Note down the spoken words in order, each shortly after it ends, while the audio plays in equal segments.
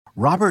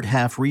Robert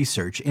Half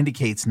research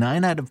indicates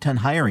 9 out of 10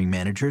 hiring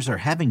managers are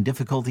having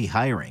difficulty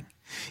hiring.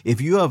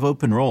 If you have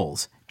open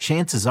roles,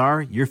 chances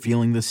are you're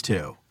feeling this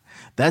too.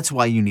 That's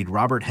why you need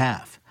Robert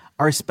Half.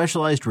 Our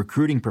specialized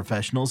recruiting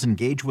professionals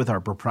engage with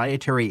our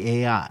proprietary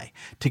AI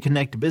to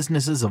connect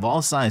businesses of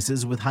all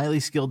sizes with highly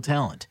skilled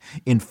talent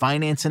in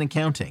finance and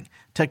accounting,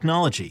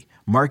 technology,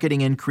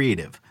 marketing and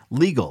creative,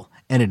 legal,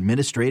 and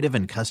administrative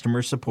and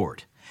customer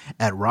support.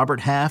 At Robert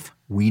Half,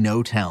 we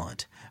know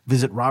talent.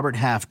 Visit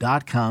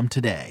roberthalf.com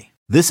today.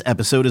 This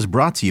episode is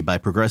brought to you by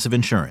Progressive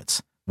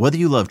Insurance. Whether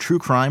you love true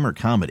crime or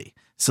comedy,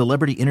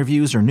 celebrity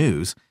interviews or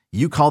news,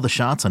 you call the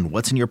shots on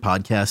what's in your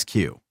podcast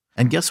queue.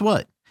 And guess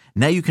what?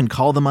 Now you can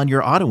call them on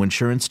your auto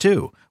insurance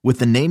too with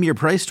the Name Your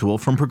Price tool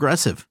from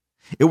Progressive.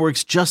 It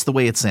works just the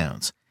way it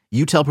sounds.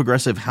 You tell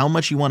Progressive how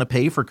much you want to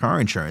pay for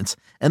car insurance,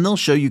 and they'll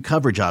show you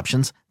coverage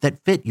options that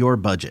fit your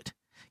budget.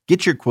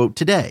 Get your quote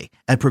today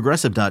at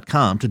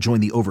Progressive.com to join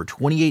the over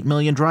 28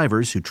 million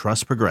drivers who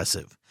trust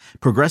Progressive.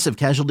 Progressive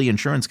Casualty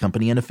Insurance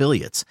Company and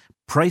Affiliates.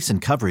 Price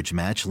and coverage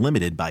match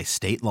limited by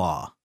state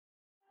law.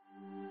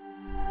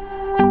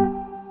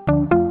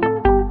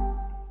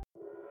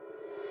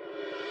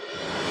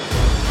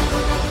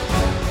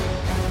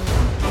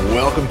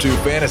 Welcome to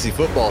Fantasy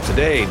Football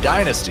Today,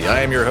 Dynasty. I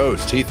am your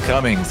host, Heath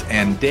Cummings,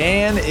 and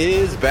Dan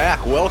is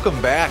back.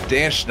 Welcome back,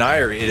 Dan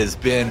Schneider. It has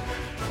been,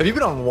 have you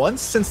been on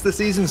once since the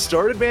season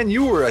started, man?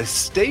 You were a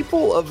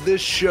staple of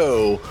this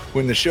show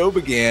when the show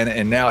began,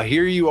 and now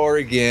here you are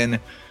again,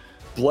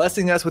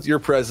 blessing us with your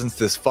presence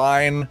this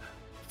final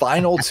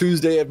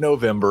Tuesday of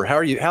November. How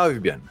are you? How have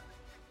you been?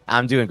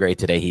 I'm doing great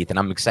today, Heath, and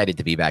I'm excited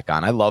to be back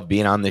on. I love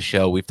being on this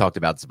show. We've talked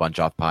about this a bunch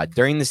off pod.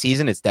 During the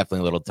season, it's definitely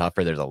a little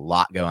tougher. There's a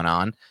lot going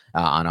on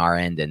our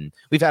end, and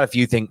we've had a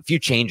few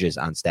changes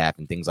on staff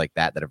and things like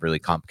that have really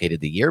complicated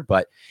the year.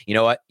 But you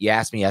know what? You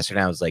asked me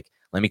yesterday. I was like,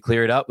 let me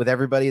clear it up with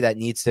everybody that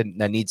needs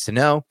to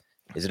know.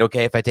 Is it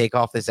okay if I take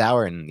off this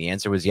hour? And the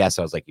answer was yes.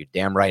 I was like, you're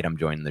damn right I'm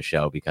joining the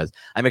show because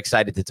I'm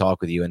excited to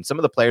talk with you. And some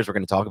of the players we're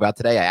going to talk about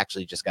today, I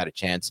actually just got a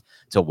chance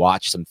to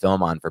watch some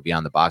film on for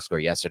Beyond the Box Score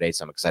yesterday.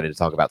 So I'm excited to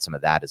talk about some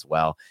of that as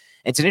well.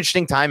 It's an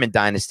interesting time in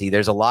Dynasty.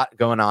 There's a lot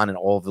going on in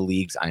all the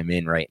leagues I'm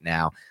in right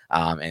now.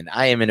 And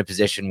I am in a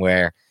position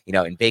where,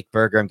 in Baked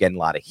Burger, I'm getting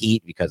a lot of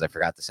heat because I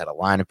forgot to set a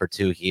lineup or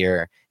two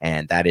here.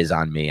 And that is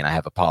on me. And I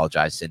have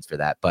apologized since for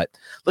that. But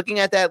looking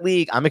at that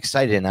league, I'm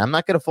excited. And I'm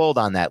not going to fold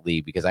on that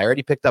league because I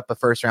already picked up a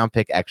first round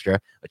pick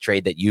extra, a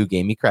trade that you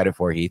gave me credit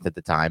for, Heath, at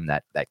the time,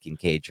 that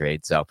Kincaid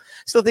trade. So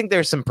still think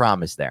there's some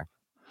promise there.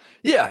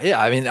 Yeah.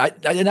 I mean, I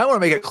want to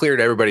make it clear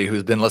to everybody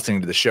who's been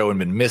listening to the show and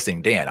been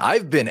missing Dan.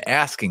 I've been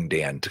asking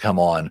Dan to come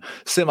on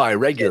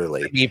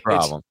semi-regularly. It's a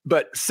problem.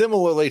 But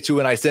similarly to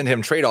when I send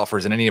him trade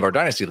offers in any of our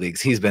Dynasty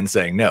leagues, he's been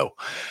saying no.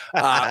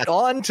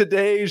 On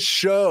today's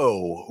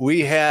show,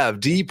 we have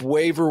deep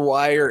waiver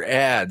wire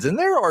ads, and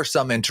there are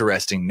some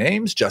interesting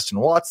names. Justin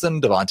Watson,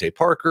 Devontae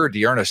Parker,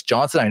 Dearness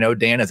Johnson. I know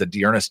Dan is a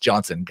Dearness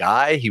Johnson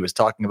guy. He was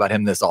talking about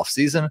him this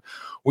offseason.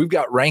 We've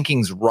got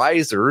rankings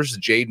risers,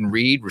 Jaden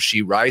Reed,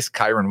 Rashee Rice,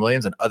 Kyron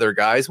Williams, and other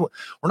guys. We're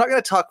not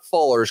going to talk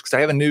fallers because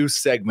I have a new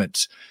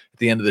segment at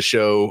the end of the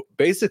show,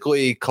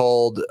 basically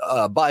called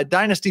by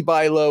Dynasty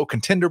Buy Low,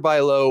 Contender Buy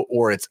Low,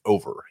 or It's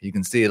Over. You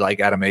can see,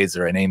 like Adam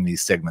Azer, I named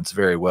these segments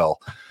very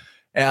well.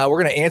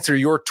 We're going to answer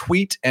your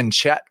tweet and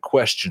chat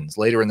questions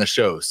later in the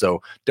show.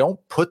 So don't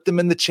put them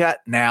in the chat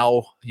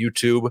now,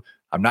 YouTube.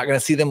 I'm not going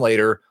to see them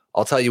later.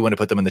 I'll tell you when to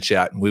put them in the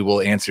chat, and we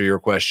will answer your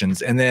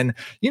questions. And then,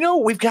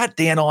 we've got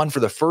Dan on for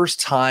the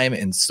first time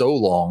in so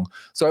long.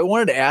 So I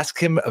wanted to ask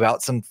him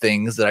about some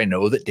things that I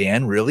know that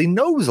Dan really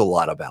knows a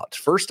lot about.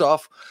 First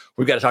off,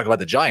 we've got to talk about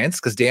the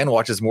Giants because Dan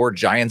watches more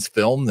Giants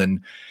film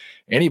than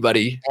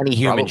anybody. Any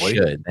human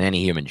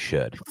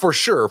should. For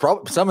sure.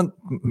 Probably some,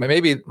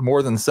 maybe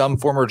more than some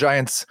former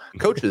Giants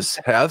coaches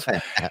have.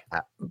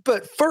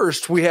 But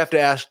first, we have to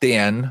ask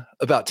Dan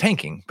about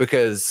tanking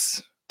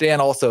because Dan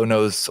also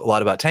knows a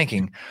lot about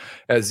tanking,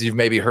 as you've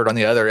maybe heard on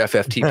the other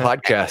FFT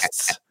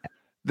podcasts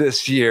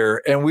this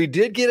year. And we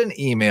did get an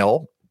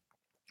email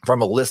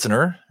from a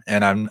listener,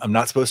 and I'm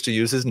not supposed to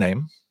use his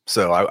name,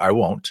 so I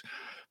won't.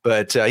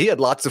 But he had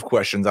lots of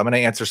questions. I'm going to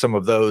answer some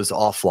of those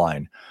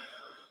offline.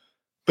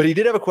 But he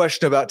did have a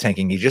question about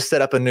tanking. He just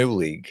set up a new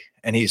league,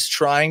 and he's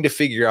trying to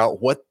figure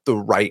out what the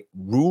right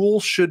rule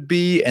should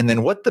be and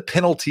then what the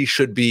penalty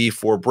should be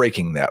for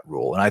breaking that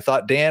rule. And I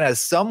thought, Dan, as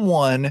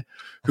someone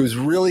who's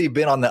really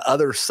been on the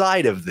other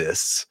side of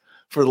this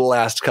for the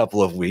last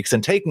couple of weeks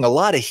and taking a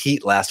lot of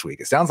heat last week,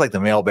 it sounds like the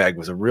mailbag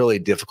was a really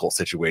difficult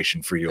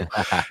situation for you.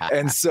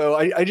 And so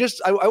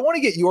I want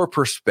to get your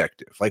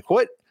perspective. Like,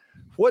 what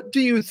do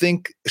you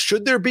think?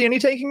 Should there be any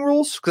tanking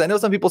rules? Because I know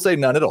some people say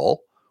none at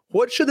all.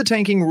 What should the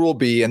tanking rule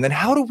be? And then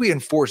how do we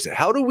enforce it?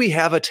 How do we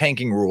have a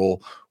tanking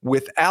rule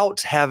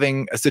without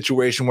having a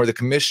situation where the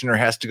commissioner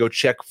has to go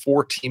check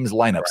 4 teams'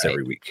 lineups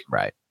every week?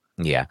 Right.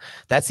 Yeah,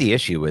 that's the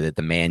issue with it,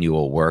 the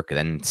manual work.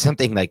 And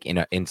something like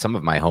in some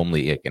of my home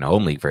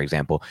league, for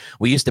example,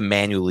 we used to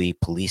manually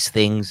police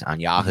things on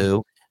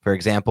Yahoo. for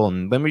example.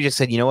 And then we just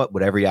said, you know what,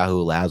 whatever Yahoo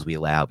allows, we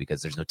allow,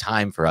 because there's no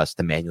time for us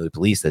to manually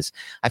police this.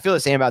 I feel the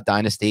same about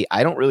Dynasty.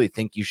 I don't really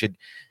think you should.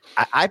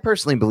 I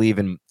personally believe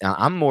in,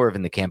 I'm more of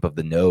in the camp of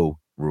the no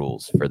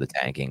rules for the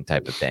tanking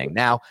type of thing.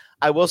 Now,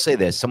 I will say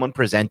this, someone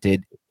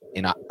presented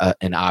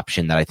an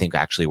option that I think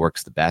actually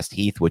works the best,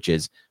 Heath, which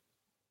is,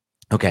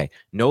 okay,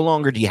 no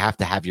longer do you have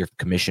to have your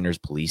commissioners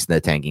police the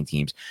tanking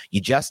teams.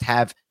 You just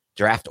have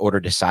draft order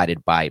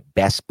decided by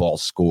best ball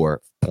score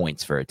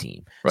points for a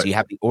team. Right. So you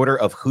have the order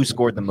of who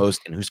scored the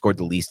most and who scored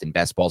the least in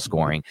best ball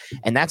scoring.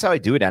 And that's how I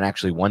do it in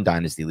actually one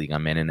Dynasty league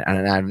I'm in. And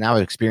I've now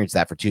experienced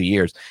that for 2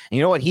 years. And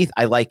you know what, Heath?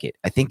 I like it.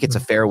 I think it's a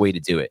fair way to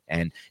do it.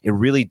 And it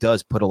really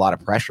does put a lot of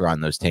pressure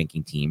on those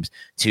tanking teams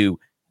to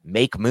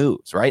make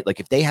moves, right? Like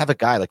if they have a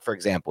guy, like for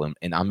example,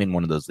 and I'm in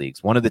one of those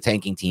leagues, one of the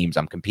tanking teams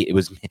I'm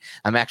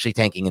actually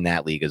tanking in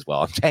that league as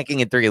well. I'm tanking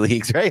in 3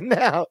 leagues right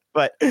now,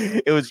 but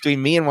it was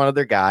between me and one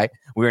other guy.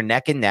 We were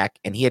neck and neck,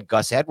 and he had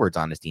Gus Edwards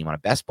on his team on a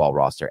best ball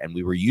roster, and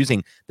we were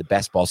using the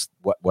best balls,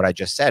 what I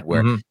just said,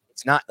 where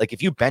it's not like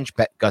if you bench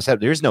Gus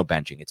Edwards, there's no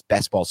benching. It's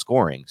best ball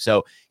scoring.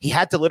 So he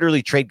had to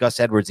literally trade Gus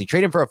Edwards. He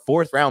traded him for a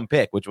 4th round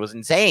pick, which was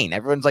insane.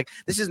 Everyone's like,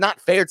 this is not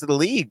fair to the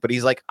league. But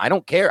he's like, I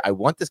don't care. I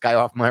want this guy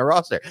off my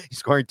roster. He's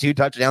scoring 2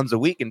 touchdowns a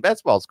week in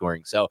best ball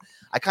scoring. So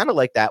I kind of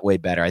like that way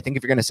better. I think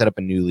if you're going to set up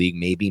a new league,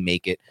 maybe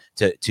make it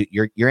to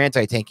your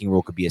anti-tanking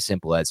rule could be as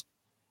simple as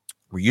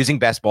we're using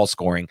best ball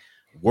scoring.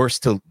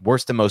 Worst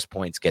to most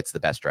points gets the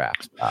best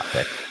draft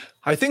pick.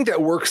 I think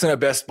that works in a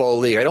best ball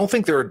league. I don't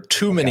think there are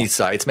too many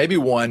sites, maybe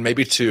 1,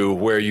 maybe 2,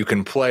 where you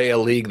can play a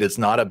league that's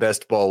not a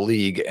best ball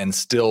league and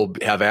still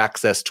have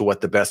access to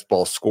what the best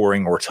ball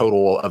scoring or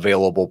total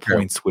available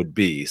points would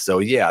be. So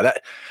yeah,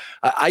 that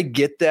I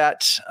get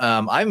that.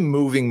 I'm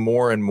moving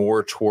more and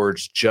more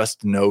towards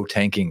just no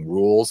tanking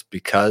rules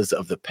because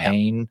of the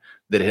pain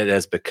that it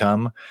has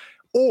become.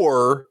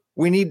 Or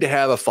we need to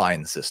have a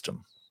fine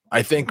system.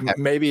 I think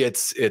maybe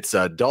it's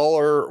 $1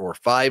 or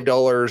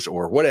 $5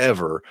 or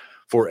whatever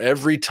for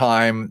every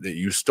time that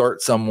you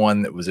start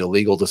someone that was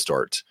illegal to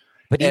start.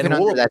 But even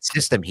under that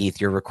system, Heath,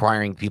 you're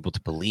requiring people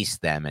to police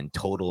them and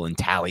total and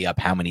tally up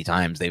how many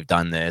times they've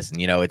done this.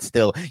 And, it's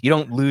still, you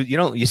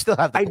still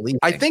have the police.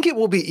 I think it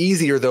will be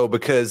easier, though,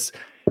 because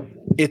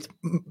it's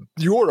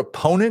your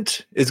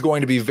opponent is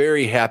going to be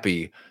very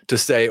happy to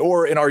say,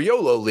 or in our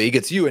YOLO league,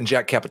 it's you and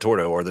Jack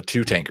Capitorto are the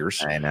 2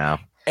 tankers. I know.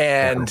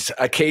 And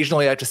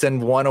occasionally I have to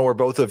send one or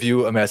both of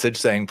you a message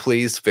saying,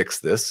 please fix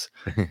this.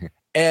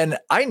 And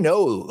I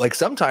know, like,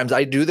 sometimes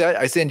I do that.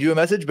 I send you a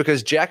message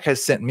because Jack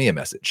has sent me a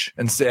message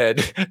and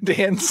said,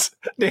 Dan needs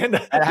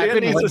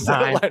to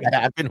set a line. That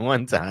happened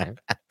one time.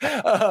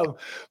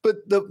 But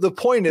the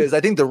point is,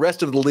 I think the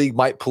rest of the league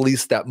might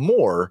police that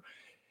more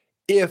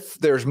if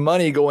there's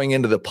money going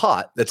into the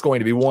pot that's going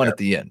to be won at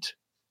the end.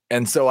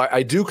 And so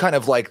I do kind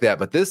of like that.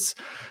 But this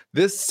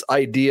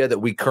idea that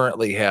we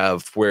currently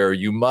have where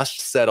you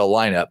must set a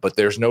lineup, but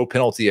there's no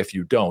penalty if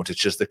you don't, it's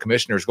just the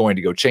commissioner is going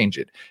to go change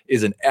it,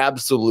 is an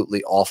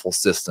absolutely awful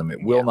system.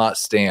 It will not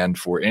stand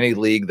for any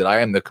league that I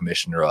am the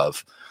commissioner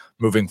of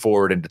moving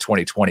forward into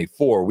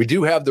 2024. We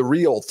do have the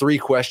real 3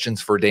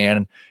 questions for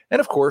Dan. And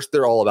of course,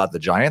 they're all about the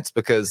Giants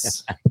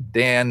because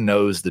Dan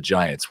knows the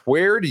Giants.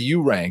 Where do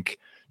you rank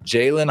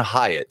Jalen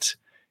Hyatt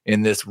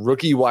in this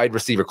rookie wide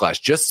receiver class?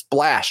 Just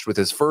splashed with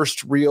his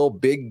first real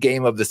big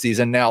game of the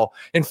season. Now,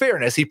 in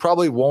fairness, he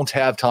probably won't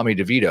have Tommy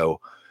DeVito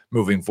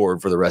moving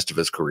forward for the rest of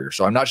his career.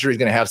 So I'm not sure he's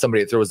going to have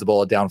somebody that throws the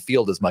ball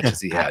downfield as much as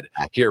he had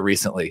here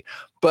recently.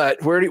 But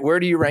where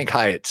do you rank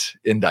Hyatt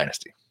in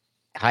Dynasty?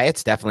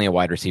 Hyatt's definitely a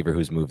wide receiver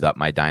who's moved up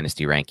my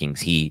Dynasty rankings.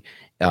 He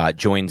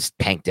joins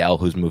Tank Dell,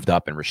 who's moved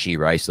up, and Rashee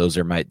Rice. Those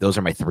are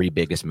my 3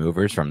 biggest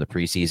movers from the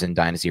preseason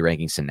Dynasty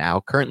rankings to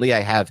now. Currently, I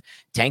have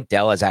Tank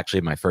Dell as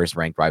actually my first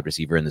ranked wide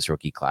receiver in this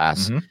rookie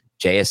class.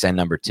 JSN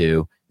number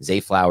 2,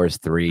 Zay Flowers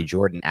 3,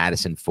 Jordan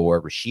Addison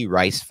 4, Rashee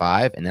Rice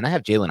 5, and then I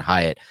have Jalen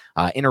Hyatt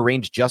in a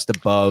range just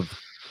above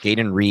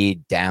Jaden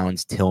Reed,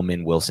 Downs,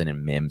 Tillman, Wilson,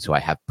 and Mims, who I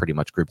have pretty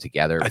much grouped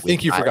together. I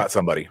think you forgot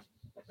somebody.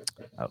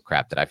 Oh,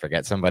 crap. Did I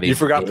forget somebody? You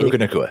forgot Puka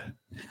Nacua.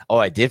 Oh,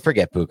 I did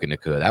forget Puka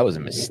Nacua. That was a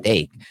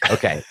mistake.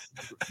 Okay.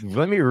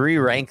 Let me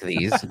re-rank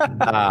these.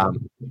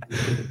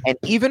 And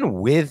even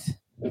with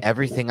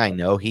everything I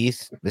know,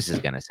 Heath, this is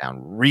going to sound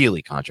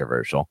really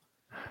controversial,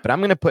 but I'm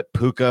going to put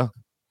Puka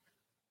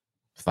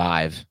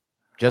 5,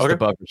 just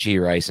above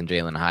Rashee Rice and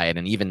Jalen Hyatt.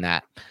 And even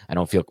that, I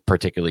don't feel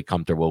particularly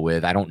comfortable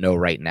with. I don't know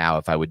right now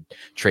if I would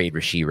trade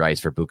Rashee Rice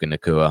for Puka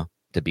Nacua,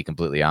 to be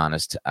completely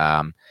honest.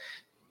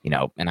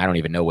 And I don't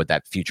even know what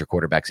that future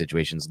quarterback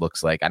situations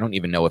looks like. I don't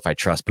even know if I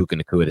trust Puka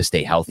Nacua to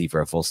stay healthy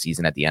for a full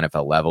season at the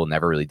NFL level.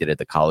 Never really did at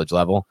the college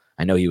level.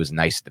 I know he was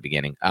nice at the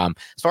beginning. As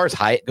far as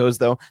Hyatt goes,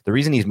 though, the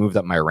reason he's moved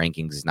up my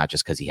rankings is not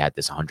just because he had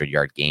this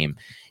 100-yard game.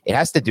 It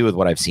has to do with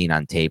what I've seen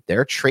on tape. There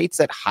are traits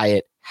that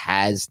Hyatt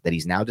has that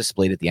he's now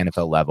displayed at the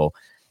NFL level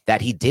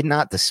that he did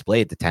not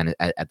display at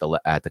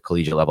the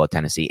collegiate level at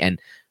Tennessee. And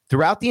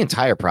throughout the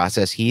entire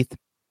process, Heath,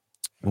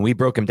 when we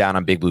broke him down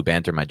on Big Blue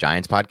Banter, my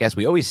Giants podcast,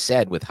 we always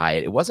said with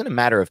Hyatt, it wasn't a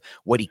matter of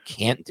what he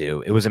can't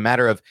do. It was a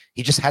matter of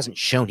he just hasn't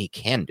shown he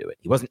can do it.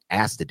 He wasn't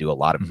asked to do a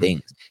lot of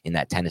things in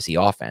that Tennessee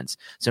offense.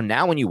 So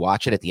now when you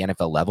watch it at the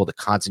NFL level, the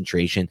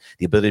concentration,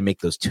 the ability to make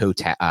those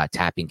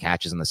tapping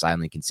catches on the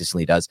sideline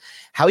consistently does,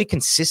 how he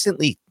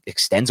consistently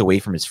extends away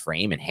from his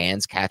frame and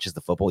hands catches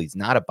the football. He's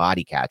not a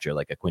body catcher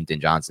like a Quentin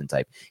Johnson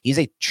type. He's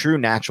a true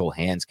natural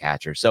hands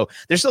catcher. So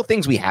there's still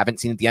things we haven't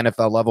seen at the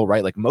NFL level,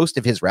 right? Like most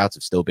of his routes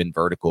have still been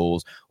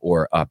verticals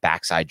or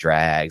backside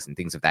drags and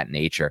things of that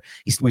nature.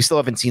 We still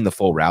haven't seen the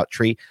full route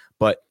tree,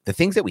 but the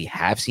things that we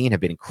have seen have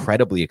been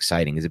incredibly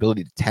exciting. His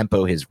ability to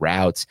tempo his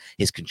routes,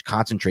 his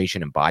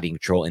concentration and body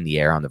control in the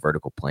air on the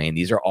vertical plane.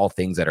 These are all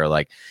things that are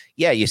like,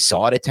 yeah, you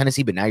saw it at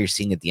Tennessee, but now you're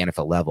seeing it at the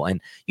NFL level.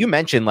 And you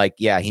mentioned like,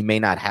 yeah, he may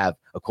not have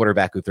a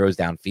quarterback who throws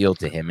downfield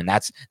to him, and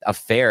that's a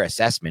fair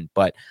assessment.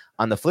 But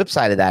on the flip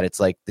side of that, it's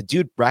like the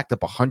dude racked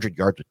up 100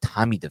 yards with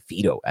Tommy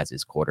DeVito as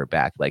his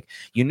quarterback. Like,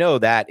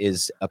 that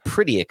is a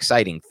pretty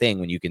exciting thing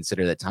when you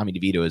consider that Tommy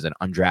DeVito is an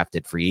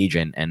undrafted free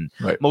agent and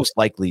most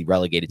likely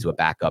relegated to a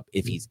backup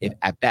if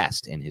at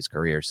best in his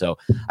career. So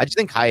I just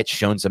think Hyatt's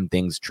shown some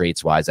things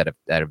traits wise that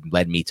have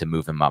led me to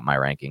move him up my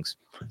rankings.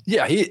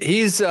 Yeah,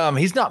 he's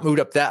not moved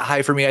up that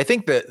high for me. I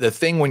think that the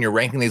thing when you're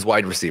ranking these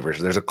wide receivers,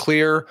 there's a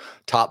clear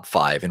top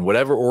 5 in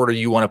whatever order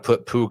you want to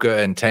put Puka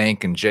and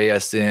Tank and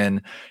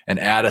JSN and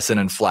Addison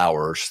and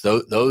Flowers.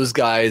 Those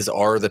guys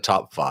are the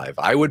top 5.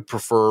 I would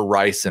prefer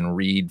Rice and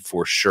Reed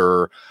for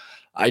sure.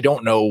 I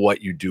don't know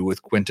what you do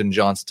with Quentin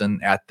Johnston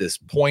at this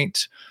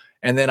point.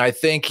 And then I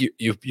think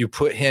you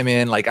put him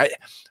in, like,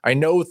 I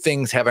know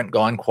things haven't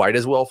gone quite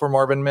as well for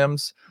Marvin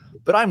Mims,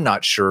 but I'm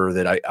not sure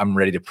that I'm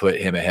ready to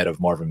put him ahead of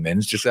Marvin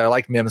Mims. Just that I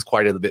like Mims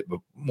quite a bit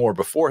more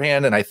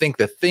beforehand. And I think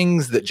the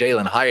things that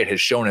Jalen Hyatt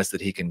has shown us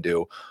that he can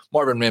do,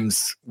 Marvin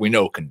Mims, we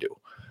know can do.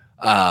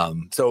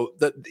 So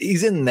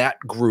he's in that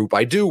group.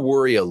 I do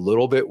worry a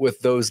little bit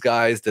with those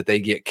guys that they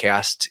get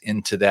cast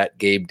into that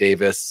Gabe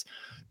Davis,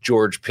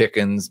 George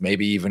Pickens,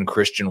 maybe even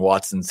Christian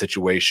Watson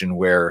situation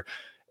where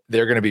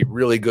they're going to be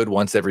really good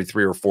once every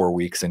 3 or 4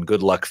 weeks, and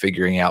good luck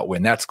figuring out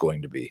when that's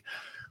going to be.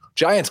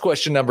 Giants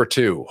question number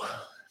 2.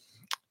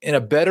 In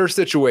a better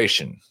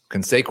situation,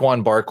 can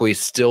Saquon Barkley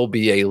still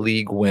be a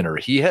league winner?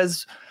 He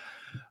has,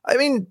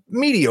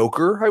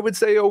 mediocre, I would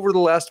say, over the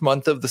last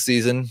month of the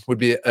season would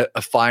be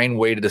a fine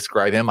way to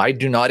describe him. I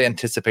do not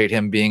anticipate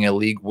him being a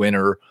league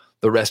winner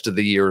the rest of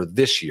the year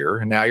this year.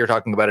 And now you're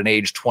talking about an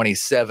age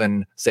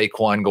 27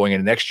 Saquon going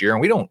into next year, and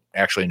we don't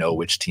actually know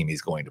which team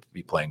he's going to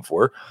be playing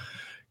for.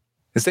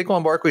 Does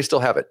Saquon Barkley still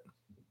have it?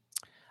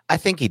 I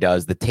think he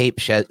does. The tape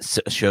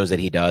shows that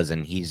he does,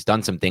 and he's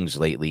done some things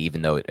lately,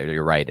 even though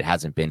you're right, it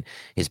hasn't been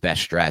his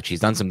best stretch. He's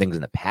done some things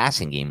in the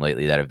passing game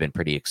lately that have been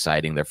pretty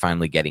exciting. They're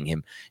finally getting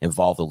him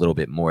involved a little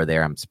bit more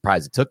there. I'm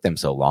surprised it took them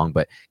so long,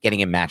 but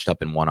getting him matched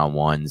up in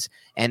one-on-ones.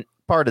 And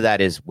part of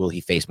that is, will he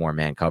face more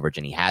man coverage?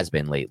 And he has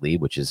been lately,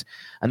 which is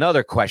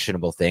another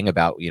questionable thing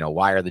about,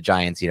 why are the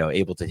Giants,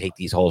 able to take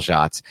these hole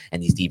shots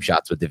and these deep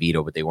shots with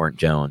DeVito, but they weren't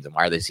Jones? And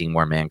why are they seeing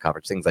more man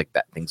coverage? Things like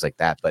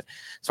that. But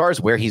as far as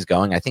where he's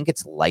going, I think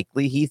it's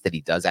likely, Heath, that he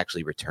does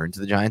actually return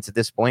to the Giants at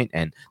this point.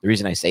 And the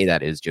reason I say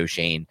that is Joe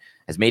Shane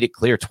has made it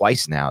clear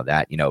twice now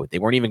that, they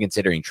weren't even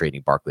considering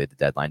trading Barkley at the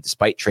deadline,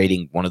 despite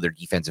trading one of their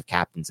defensive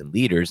captains and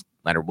leaders,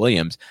 Leonard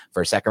Williams,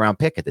 for a second-round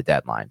pick at the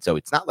deadline. So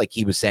it's not like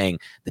he was saying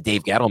the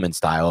Dave Gettleman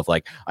style of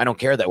like, I don't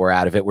care that we're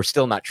out of it, we're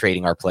still not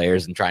trading our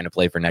players and trying to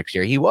play for next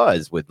year. He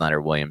was with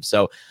Leonard Williams.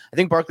 So I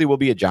think Barkley will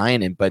be a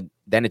Giant, but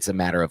then it's a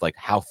matter of like,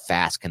 how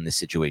fast can this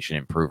situation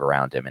improve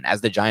around him? And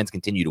as the Giants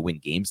continue to win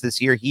games this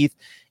year, Heath,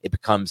 it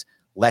becomes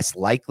less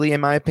likely, in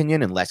my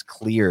opinion, and less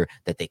clear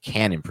that they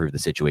can improve the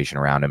situation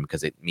around him,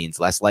 because it means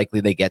less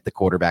likely they get the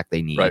quarterback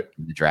they need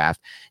in the draft.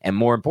 And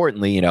more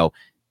importantly,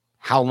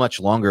 how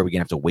much longer are we going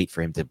to have to wait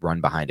for him to run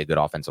behind a good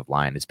offensive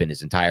line? It's been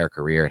his entire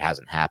career. It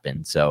hasn't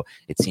happened. So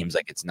it seems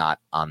like it's not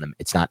on them.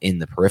 It's not in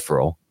the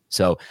peripheral.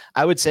 So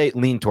I would say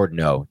lean toward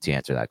no to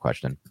answer that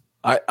question.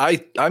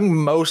 I'm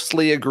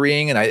mostly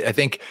agreeing, and I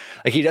think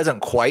like he doesn't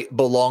quite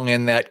belong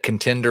in that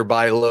contender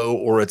buy low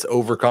or it's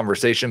over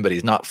conversation, but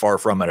he's not far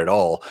from it at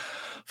all.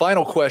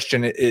 Final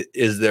question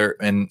is there,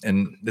 and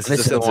this is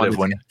a sensitive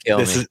one.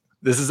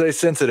 This is a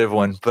sensitive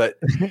one, but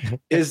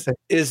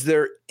is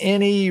there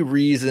any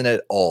reason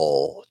at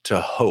all to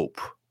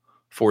hope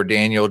for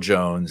Daniel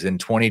Jones in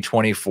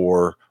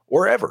 2024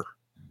 or ever?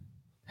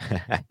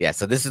 Yeah,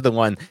 so this is the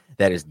one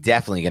that is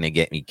definitely going to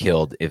get me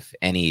killed if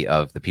any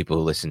of the people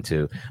who listen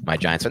to my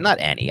Giants, but not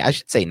any, I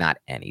should say not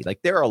any.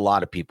 Like, there are a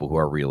lot of people who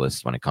are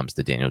realists when it comes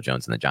to Daniel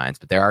Jones and the Giants,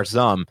 but there are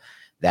some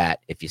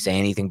that if you say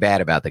anything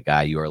bad about the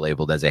guy, you are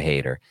labeled as a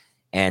hater.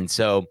 And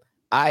so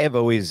I have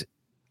always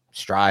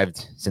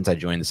strived since I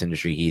joined this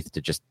industry, Heath,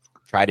 to just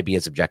try to be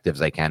as objective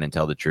as I can and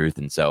tell the truth.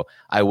 And so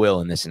I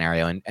will in this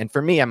scenario. And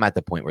for me, I'm at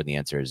the point where the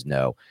answer is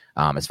no,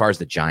 as far as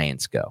the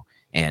Giants go.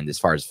 And as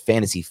far as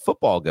fantasy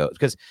football goes,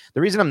 because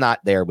the reason I'm not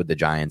there with the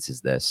Giants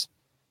is this.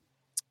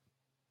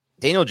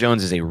 Daniel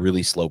Jones is a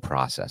really slow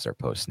processor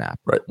post-snap.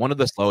 Right. One of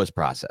the slowest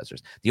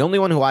processors. The only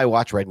one who I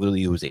watch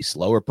regularly who is a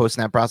slower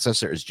post-snap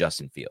processor is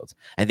Justin Fields.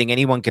 I think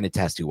anyone can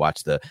attest who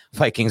watched the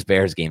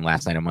Vikings-Bears game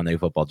last night on Monday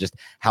Night Football, just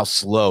how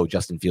slow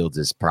Justin Fields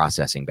is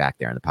processing back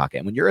there in the pocket.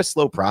 And when you're a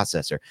slow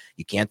processor,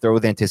 you can't throw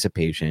with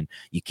anticipation.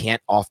 You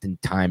can't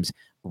oftentimes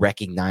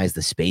recognize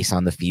the space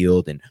on the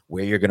field and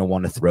where you're going to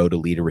want to throw to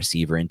lead a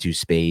receiver into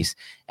space.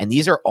 And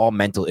these are all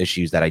mental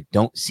issues that I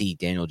don't see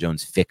Daniel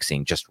Jones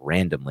fixing just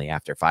randomly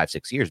after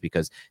 5-6 years,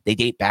 because they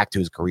date back to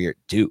his career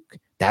at Duke.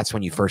 That's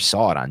when you first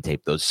saw it on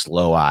tape, those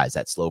slow eyes,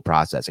 that slow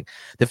processing.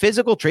 The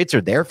physical traits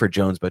are there for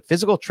Jones, but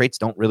physical traits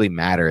don't really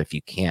matter if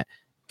you can't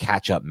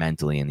catch up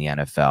mentally in the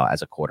NFL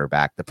as a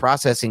quarterback. The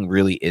processing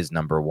really is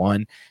number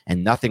one,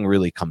 and nothing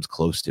really comes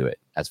close to it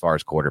as far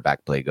as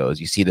quarterback play goes.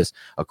 You see this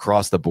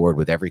across the board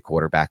with every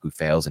quarterback who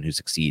fails and who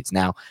succeeds.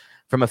 Now,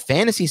 from a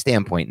fantasy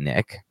standpoint,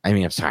 Nick,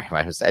 I'm sorry,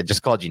 I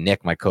just called you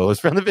Nick, my co-host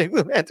from the Big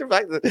Blue Panther.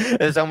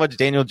 That's how much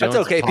Daniel Jones.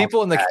 That's okay.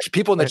 People in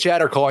the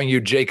chat are calling you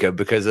Jacob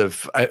because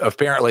of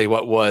apparently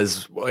what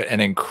was an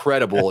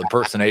incredible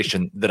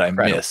impersonation that I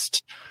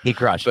missed. He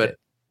crushed it.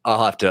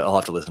 I'll have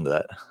to listen to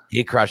that.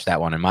 He crushed that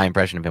one, and my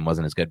impression of him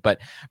wasn't as good. But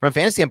from a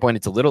fantasy standpoint,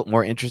 it's a little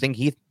more interesting,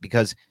 Heath,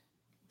 because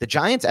the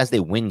Giants, as they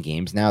win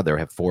games now, they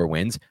have 4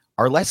 wins,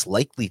 are less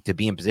likely to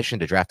be in position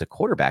to draft a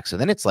quarterback. So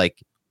then it's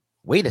like,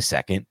 wait a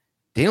second,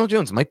 Daniel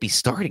Jones might be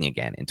starting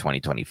again in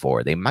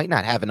 2024. They might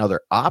not have another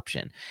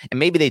option. And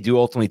maybe they do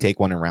ultimately take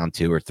one in round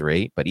 2 or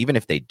 3. But even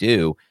if they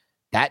do,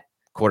 that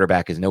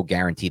quarterback is no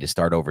guarantee to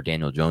start over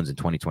Daniel Jones in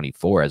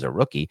 2024 as a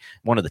rookie.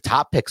 One of the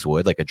top picks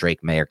would, like a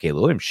Drake May or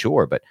Caleb Williams,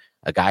 sure, but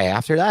a guy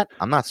after that,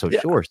 I'm not so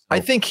sure. So. I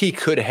think he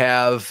could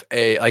have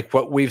like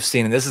what we've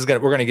seen, and we're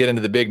going to get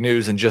into the big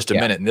news in just a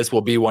minute, and this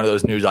will be one of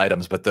those news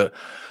items. But the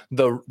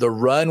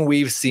run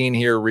we've seen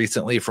here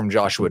recently from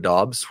Joshua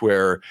Dobbs,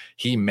 where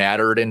he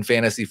mattered in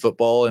fantasy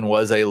football and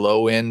was a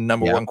low end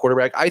number 1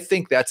 quarterback. I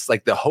think that's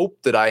like the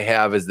hope that I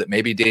have, is that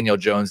maybe Daniel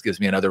Jones gives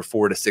me another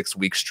 4 to 6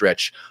 week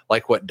stretch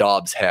like what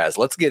Dobbs has.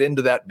 Let's get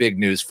into that big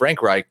news.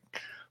 Frank Reich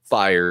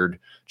fired,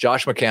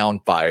 Josh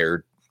McCown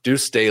fired,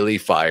 Deuce Staley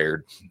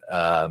fired.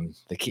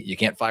 You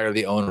can't fire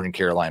the owner in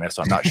Carolina,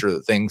 so I'm not sure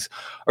that things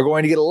are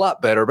going to get a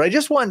lot better. But I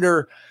just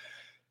wonder,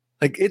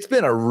 like, it's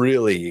been a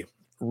really,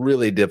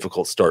 really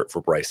difficult start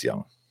for Bryce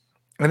Young.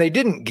 And they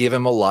didn't give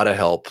him a lot of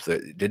help.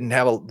 They didn't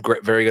have a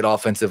very good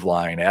offensive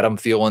line. Adam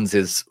Thielens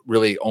is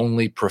really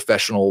only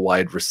professional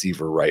wide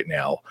receiver right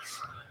now.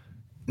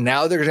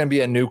 Now there's going to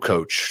be a new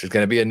coach. There's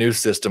going to be a new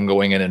system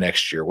going into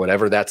next year,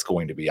 whatever that's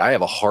going to be. I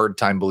have a hard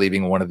time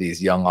believing one of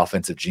these young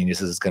offensive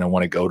geniuses is going to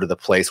want to go to the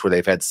place where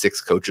they've had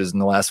 6 coaches in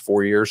the last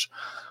 4 years,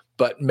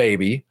 but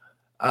maybe.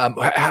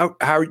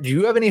 How do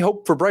you have any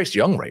hope for Bryce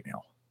Young right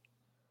now?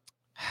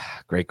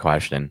 Great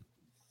question.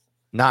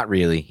 Not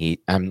really.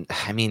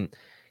 I mean,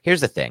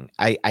 here's the thing.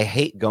 I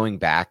hate going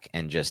back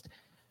and just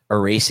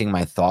erasing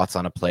my thoughts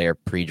on a player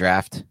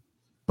pre-draft.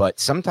 But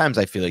sometimes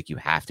I feel like you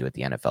have to at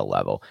the NFL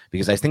level,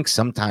 because I think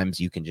sometimes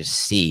you can just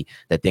see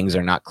that things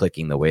are not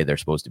clicking the way they're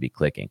supposed to be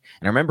clicking.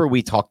 And I remember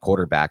we talked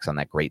quarterbacks on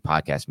that great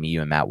podcast, me, you,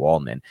 and Matt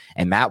Waldman.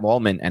 And Matt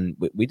Waldman, and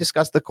we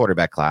discussed the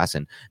quarterback class,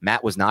 and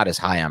Matt was not as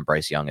high on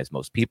Bryce Young as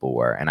most people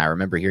were. And I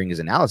remember hearing his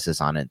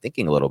analysis on it and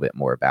thinking a little bit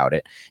more about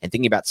it and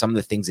thinking about some of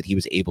the things that he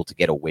was able to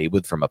get away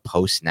with from a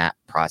post-snap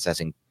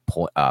processing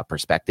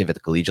perspective at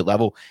the collegiate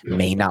level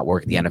may not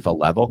work at the NFL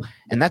level.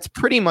 And that's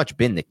pretty much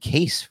been the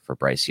case for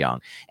Bryce Young.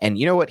 And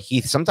you know what,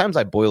 Heath, sometimes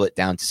I boil it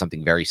down to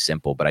something very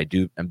simple, but I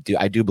do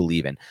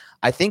believe in,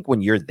 I think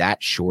when you're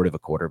that short of a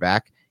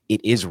quarterback, it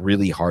is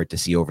really hard to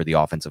see over the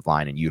offensive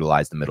line and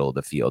utilize the middle of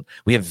the field.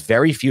 We have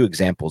very few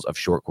examples of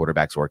short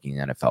quarterbacks working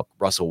in the NFL.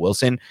 Russell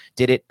Wilson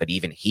did it, but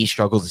even he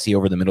struggles to see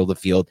over the middle of the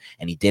field,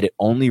 and he did it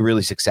only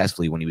really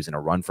successfully when he was in a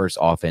run-first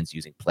offense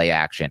using play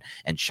action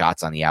and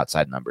shots on the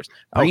outside numbers.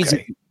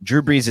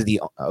 Drew Brees is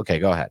the – okay,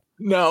 go ahead.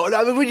 No,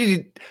 I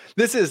mean,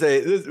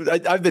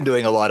 I've been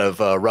doing a lot of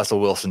Russell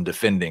Wilson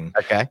defending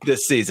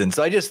this season,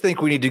 so I just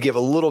think we need to give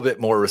a little bit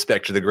more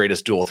respect to the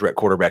greatest dual threat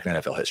quarterback in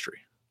NFL history.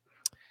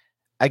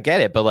 I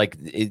get it, but like,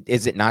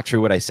 is it not true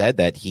what I said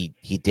that he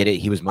did it?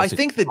 He was. I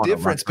think the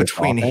difference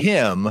between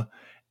him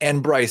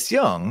and Bryce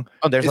Young.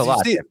 Oh, there's a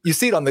lot. You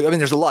see it on the. I mean,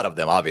 there's a lot of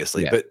them,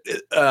 obviously, but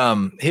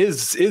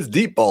his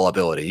deep ball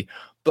ability,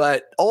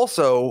 but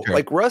also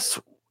like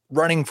Russ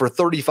running for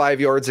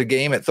 35 yards a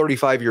game at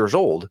 35 years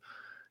old.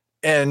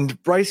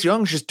 And Bryce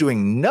Young's just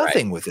doing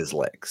nothing with his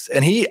legs.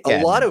 And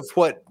a lot of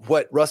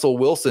what Russell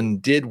Wilson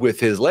did with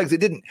his legs,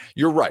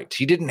 you're right.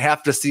 He didn't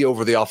have to see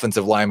over the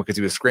offensive line because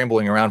he was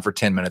scrambling around for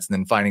 10 minutes and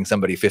then finding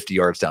somebody 50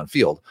 yards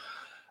downfield.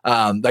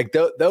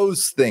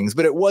 Those things,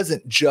 but it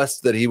wasn't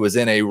just that he was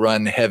in a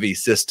run heavy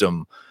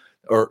system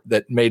or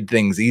that made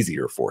things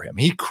easier for him.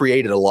 He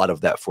created a lot of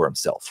that for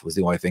himself was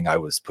the only thing I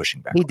was pushing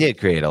back. He did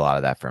create a lot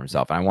of that for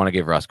himself. And I want to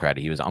give Russ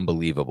credit. He was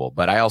unbelievable.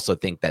 But I also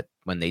think that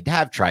when they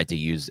have tried to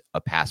use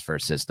a pass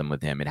first system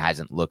with him, it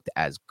hasn't looked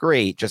as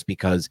great just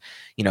because,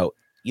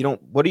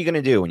 what are you going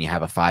to do when you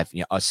have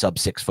a sub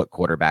 6 foot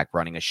quarterback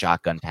running a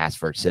shotgun pass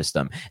first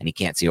system and he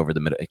can't see over the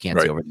middle, he can't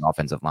see over the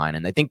offensive line.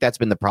 And I think that's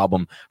been the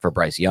problem for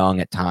Bryce Young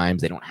at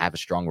times. They don't have a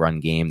strong run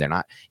game. They're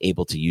not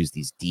able to use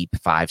these deep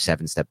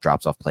 5-7 step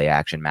drops off play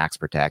action, max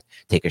protect,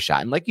 take a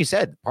shot. And like you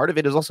said, part of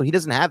it is also he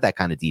doesn't have that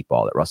kind of deep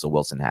ball that Russell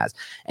Wilson has.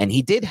 And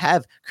he did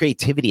have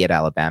creativity at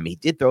Alabama. He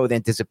did throw with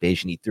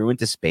anticipation. He threw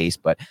into space,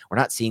 but we're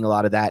not seeing a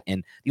lot of that.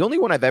 And the only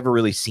one I've ever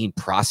really seen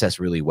process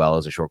really well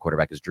as a short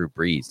quarterback is Drew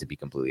Brees, to be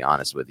completely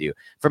honest with you,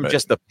 from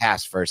just the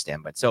pass first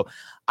in. But so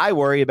I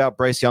worry about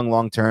Bryce Young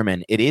long term,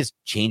 and it is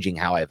changing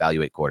how I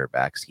evaluate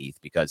quarterbacks, Heath,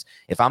 because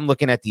if I'm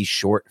looking at these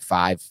short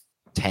 5'10"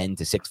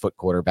 to 6 foot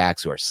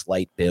quarterbacks who are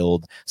slight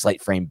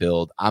frame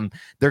build,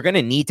 they're going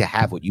to need to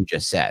have what you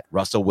just said,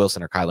 Russell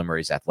Wilson or Kyler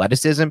Murray's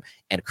athleticism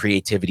and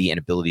creativity and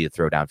ability to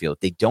throw downfield. If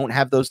they don't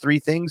have those three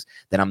things,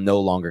 then I'm no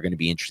longer going to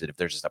be interested if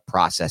there's just a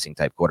processing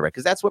type quarterback,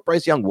 because that's what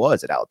Bryce Young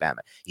was at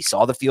Alabama. He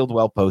saw the field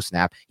well post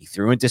snap. He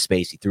threw into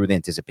space. He threw with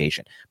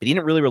anticipation, but he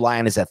didn't really rely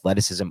on his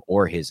athleticism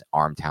or his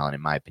arm talent,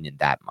 in my opinion,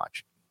 that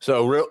much.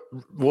 So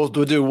we'll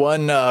do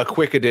one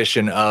quick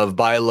edition of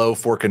buy low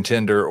for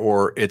contender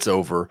or it's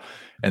over.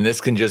 And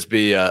this can just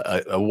be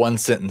a one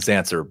sentence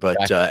answer.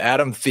 But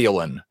Adam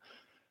Thielen,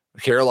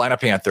 Carolina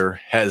Panther,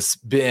 has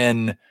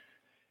been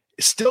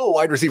still a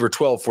wide receiver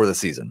 12 for the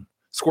season.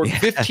 Scored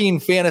 15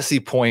 fantasy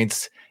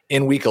points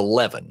in week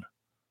 11.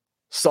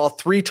 Saw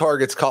 3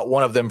 targets, caught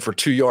one of them for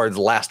 2 yards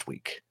last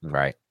week.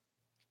 Right.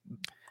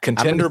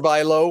 Contender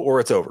buy low or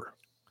it's over.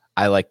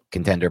 I like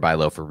contender buy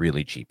low for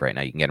really cheap right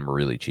now. You can get them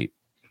really cheap.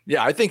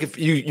 Yeah, I think if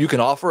you can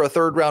offer a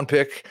 3rd round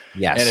pick,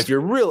 yes, and if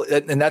you're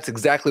and that's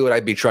exactly what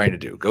I'd be trying to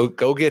do.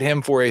 Go get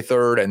him for a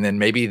 3rd, and then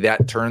maybe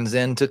that turns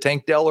into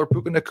Tank Dell or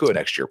Puka Nacua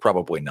next year.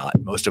 Probably not.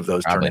 Most of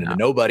those turn into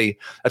nobody.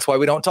 That's why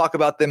we don't talk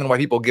about them and why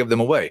people give them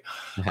away.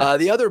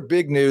 The other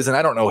big news, and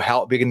I don't know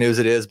how big a news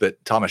it is,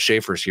 but Thomas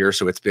Schaefer's here,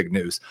 so it's big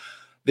news.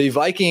 The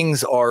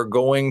Vikings are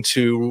going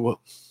to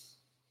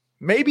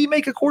maybe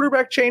make a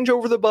quarterback change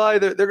over the bye.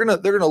 They're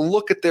gonna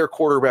look at their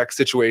quarterback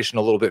situation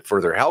a little bit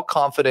further. How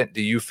confident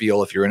do you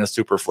feel if you're in a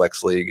super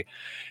flex league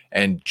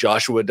and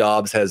Joshua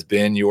Dobbs has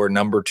been your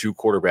number 2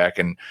 quarterback?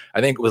 And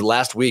I think it was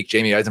last week,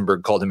 Jamie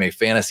Eisenberg called him a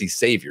fantasy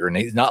savior, and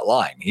he's not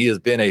lying. He has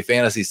been a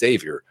fantasy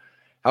savior.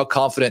 How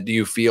confident do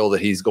you feel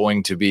that he's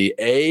going to be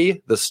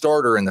A, the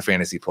starter in the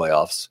fantasy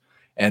playoffs,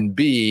 and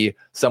B,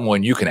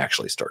 someone you can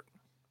actually start?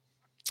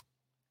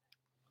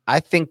 I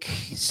think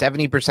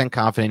 70%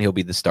 confident he'll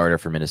be the starter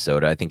for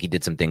Minnesota. I think he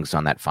did some things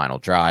on that final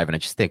drive, and I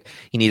just think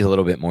he needs a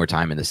little bit more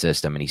time in the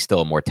system, and he's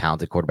still a more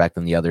talented quarterback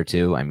than the other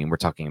two. I mean, we're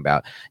talking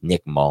about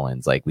Nick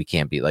Mullins. Like, we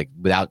can't be like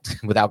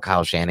without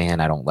Kyle Shanahan.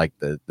 I don't like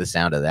the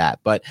sound of that.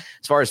 But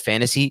as far as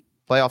fantasy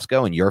playoffs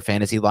go and your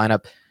fantasy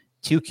lineup,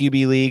 2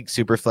 QB league,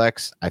 super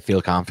flex, I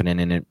feel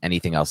confident in it.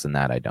 Anything else than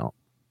that, I don't.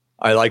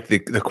 I like the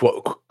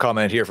quote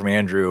comment here from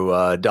Andrew.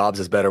 Dobbs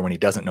is better when he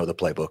doesn't know the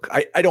playbook.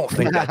 I don't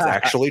think that's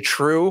actually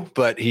true,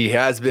 but he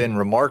has been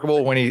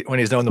remarkable when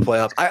he's known the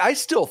playoffs. I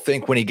still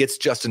think when he gets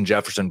Justin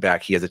Jefferson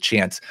back, he has a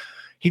chance.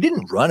 He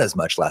didn't run as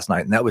much last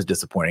night, and that was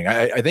disappointing.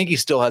 I think he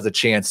still has a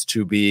chance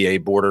to be a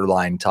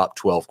borderline top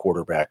 12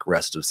 quarterback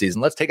rest of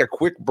season. Let's take a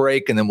quick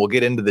break, and then we'll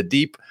get into the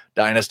deep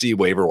Dynasty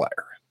waiver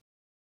wire.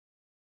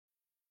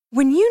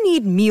 When you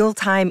need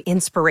mealtime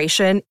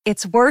inspiration,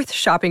 it's worth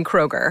shopping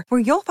Kroger, where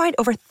you'll find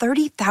over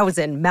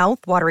 30,000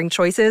 mouth-watering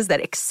choices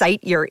that excite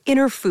your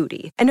inner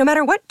foodie. And no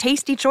matter what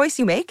tasty choice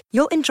you make,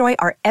 you'll enjoy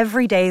our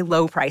everyday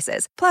low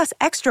prices, plus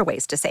extra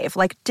ways to save,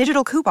 like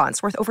digital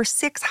coupons worth over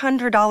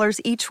 $600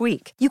 each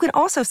week. You can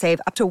also save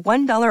up to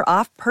 $1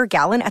 off per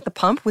gallon at the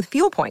pump with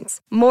fuel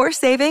points. More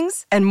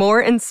savings and more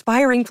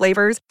inspiring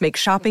flavors make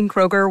shopping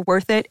Kroger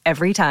worth it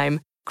every time.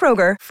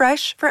 Kroger,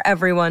 fresh for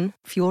everyone.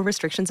 Fuel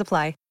restrictions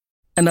apply.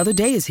 Another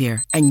day is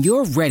here, and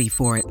you're ready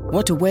for it.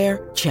 What to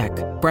wear? Check.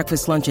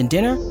 Breakfast, lunch, and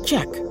dinner?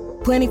 Check.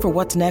 Planning for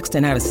what's next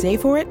and how to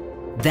save for it?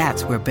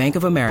 That's where Bank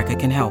of America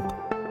can help.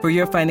 For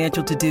your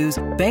financial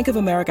to-dos, Bank of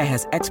America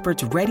has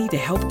experts ready to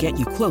help get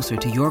you closer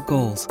to your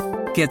goals.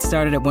 Get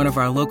started at one of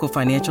our local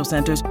financial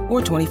centers or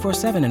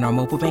 24/7 in our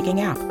mobile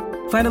banking app.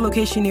 Find a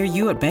location near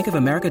you at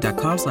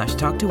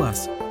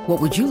bankofamerica.com/talktous. What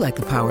would you like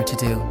the power to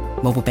do?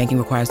 Mobile banking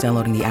requires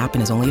downloading the app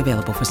and is only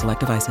available for select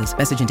devices.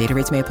 Message and data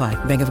rates may apply.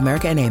 Bank of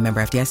America N.A.,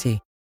 member FDIC.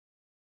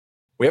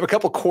 We have a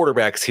couple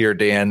quarterbacks here,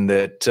 Dan,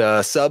 that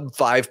sub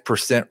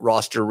 5%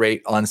 roster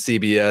rate on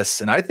CBS,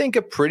 and I think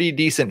a pretty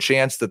decent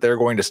chance that they're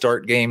going to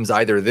start games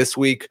either this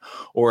week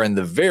or in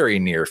the very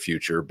near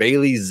future.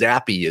 Bailey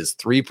Zappi is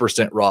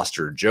 3%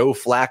 rostered. Joe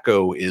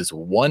Flacco is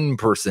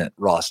 1%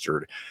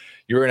 rostered.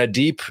 You're in a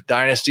deep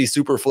Dynasty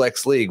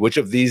Superflex league. Which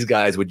of these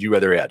guys would you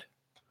rather add?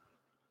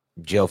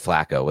 Joe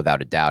Flacco,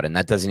 without a doubt. And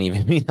that doesn't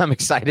even mean I'm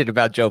excited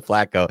about Joe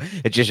Flacco.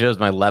 It just shows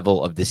my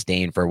level of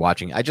disdain for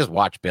watching. I just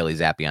watched Bailey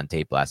Zappi on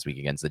tape last week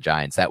against the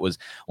Giants. That was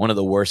one of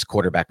the worst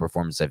quarterback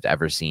performances I've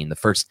ever seen. The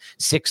first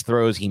 6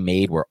 throws he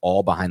made were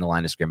all behind the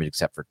line of scrimmage,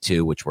 except for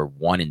 2, which were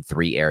 1 and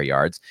 3 air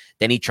yards.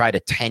 Then he tried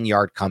a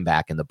 10-yard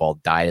comeback and the ball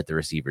died at the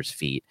receiver's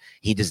feet.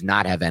 He does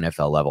not have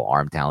NFL level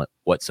arm talent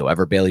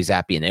whatsoever, Bailey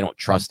Zappi, and they don't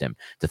trust him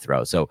to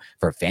throw. So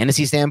for a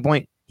fantasy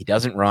standpoint, he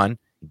doesn't run.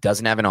 He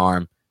doesn't have an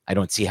arm. I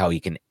don't see how he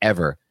can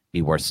ever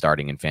be worth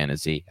starting in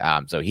fantasy.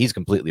 So he's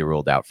completely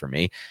ruled out for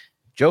me.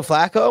 Joe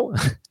Flacco,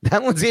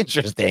 that one's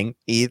interesting,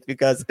 Heath,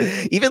 because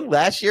even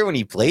last year when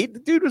he played, the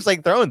dude was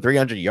like throwing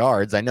 300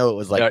 yards. I know it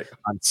was like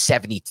on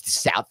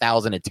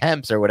 70,000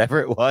 attempts or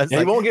whatever it was. Yeah,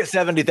 like, he won't get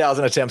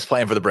 70,000 attempts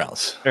playing for the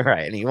Browns.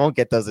 Right, and he won't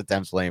get those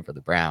attempts playing for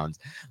the Browns.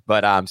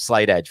 But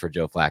slight edge for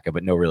Joe Flacco,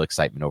 but no real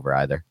excitement over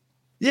either.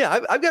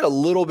 Yeah, I've got a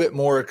little bit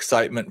more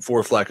excitement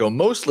for Flacco.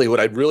 Mostly what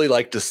I'd really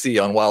like to see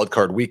on Wild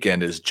Card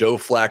Weekend is Joe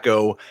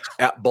Flacco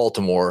at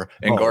Baltimore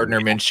and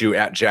Gardner Minshew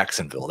at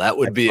Jacksonville. That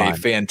would be a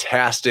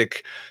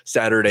fantastic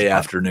Saturday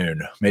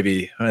afternoon.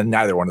 Maybe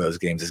neither one of those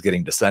games is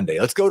getting to Sunday.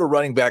 Let's go to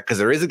running back because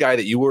there is a guy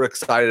that you were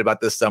excited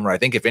about this summer. I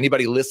think if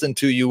anybody listened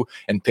to you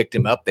and picked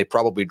him up, they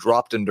probably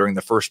dropped him during the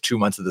first 2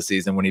 months of the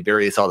season when he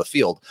barely saw the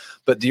field.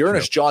 But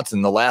Dearness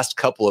Johnson, the last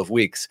couple of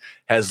weeks,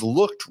 has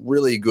looked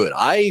really good.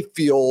 I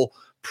feel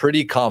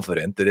pretty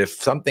confident that if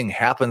something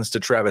happens to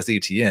Travis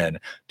Etienne,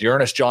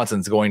 Dearness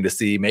Johnson's going to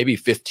see maybe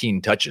 15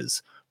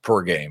 touches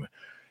per game.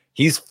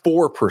 He's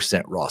 4%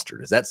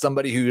 rostered. Is that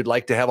somebody who you'd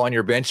like to have on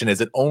your bench? And is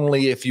it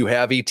only if you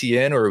have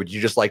Etienne, or would you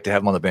just like to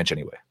have him on the bench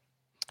anyway?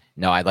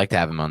 No, I'd like to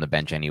have him on the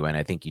bench anyway. And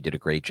I think you did a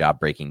great job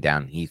breaking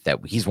down, Heath, that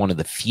he's one of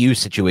the few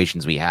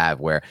situations we have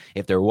where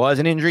if there was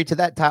an injury to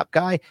that top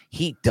guy,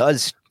 he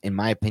does, in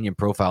my opinion,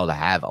 profile to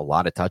have a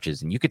lot of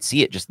touches. And you could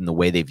see it just in the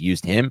way they've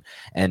used him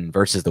and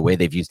versus the way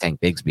they've used Tank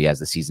Bigsby as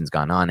the season's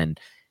gone on. And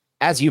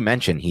as you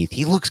mentioned, Heath,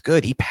 he looks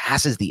good. He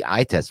passes the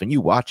eye test. When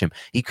you watch him,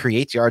 he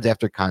creates yards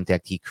after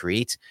contact. He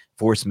creates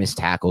forced missed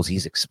tackles.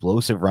 He's an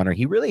explosive runner.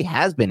 He really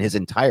has been his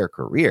entire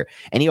career.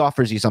 And he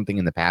offers you something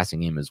in the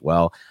passing game as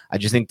well. I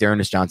just think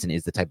Dearness Johnson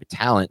is the type of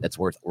talent that's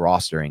worth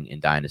rostering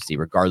in Dynasty,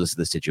 regardless of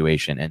the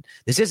situation. And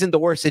this isn't the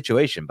worst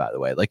situation, by the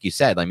way. Like you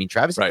said, I mean,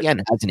 Travis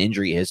Etienne has an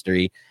injury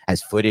history,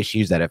 has foot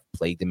issues that have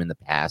plagued him in the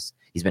past.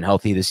 He's been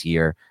healthy this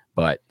year,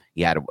 but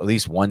he had at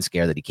least one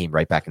scare that he came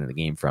right back into the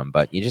game from.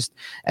 But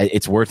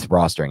it's worth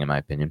rostering, in my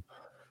opinion.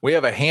 We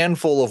have a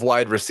handful of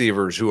wide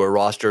receivers who are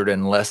rostered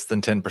in less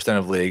than 10%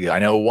 of league. I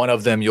know one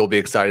of them you'll be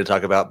excited to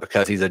talk about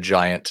because he's a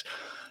giant.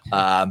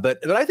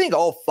 But I think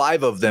all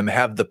 5 of them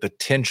have the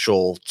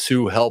potential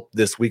to help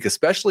this week,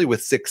 especially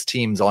with 6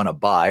 teams on a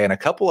bye. And a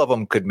couple of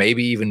them could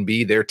maybe even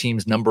be their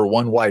team's number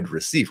 1 wide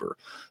receiver.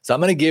 So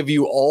I'm going to give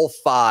you all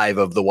 5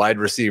 of the wide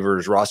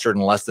receivers rostered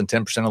in less than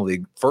 10% of the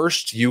league.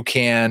 First, you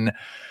can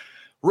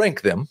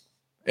rank them,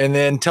 and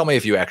then tell me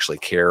if you actually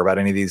care about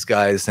any of these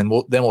guys, and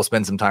we'll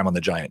spend some time on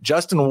the giant.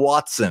 Justin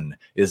Watson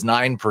is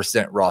 9%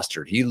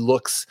 rostered. He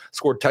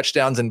scored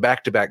touchdowns in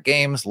back-to-back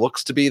games,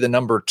 looks to be the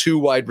number 2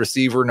 wide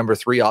receiver, number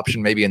 3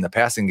 option maybe in the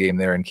passing game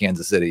there in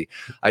Kansas City.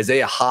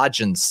 Isaiah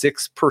Hodgins,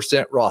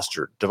 6%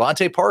 rostered.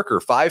 Devontae Parker,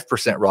 5%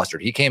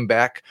 rostered. He came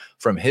back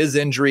from his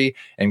injury,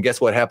 and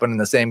guess what happened in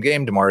the same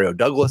game? Demario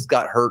Douglas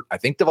got hurt. I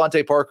think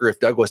Devontae Parker, if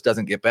Douglas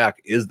doesn't get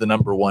back, is the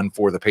number 1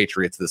 for the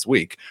Patriots this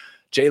week.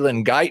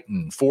 Jalen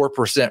Guyton,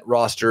 4%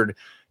 rostered,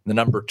 the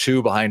number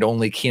 2 behind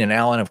only Keenan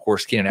Allen. Of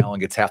course, Keenan Allen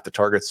gets half the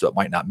targets, so it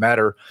might not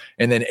matter.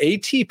 And then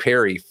A.T.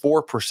 Perry,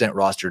 4%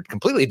 rostered,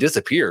 completely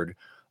disappeared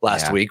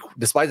last week,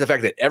 despite the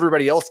fact that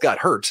everybody else got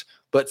hurt.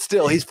 But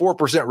still, he's 4%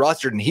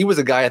 rostered, and he was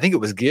a guy, I think it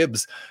was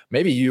Gibbs.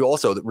 Maybe you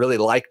also really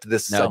liked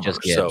this summer. No,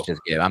 just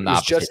Gibbs. I'm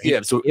not just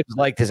Gibbs. So Gibbs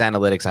liked his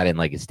analytics. I didn't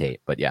like his tape,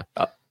 but yeah.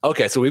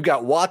 Okay, so we've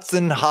got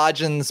Watson,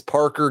 Hodgins,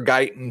 Parker,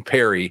 Guyton,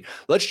 Perry.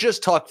 Let's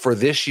just talk for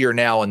this year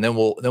now, and then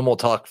we'll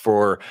talk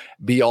for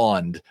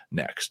beyond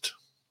next.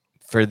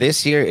 For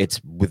this year, it's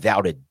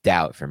without a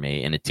doubt for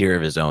me in a tier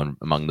of his own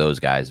among those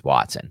guys,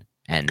 Watson.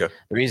 And the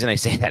reason I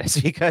say that is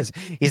because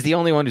he's the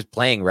only one who's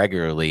playing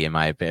regularly, in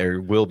my opinion,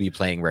 or will be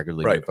playing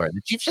regularly. Right.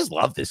 The Chiefs just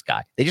love this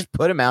guy. They just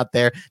put him out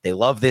there. They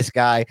love this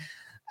guy.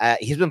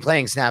 He's been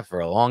playing snap for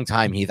a long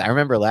time, Heath. I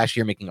remember last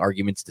year making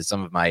arguments to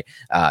some of my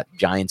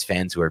Giants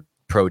fans who are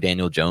pro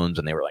Daniel Jones,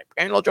 and they were like,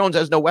 Daniel Jones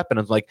has no weapon.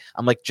 I'm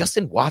like,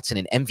 Justin Watson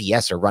and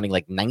MVS are running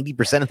like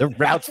 90% of the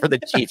routes for the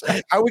Chiefs.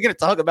 How are we going to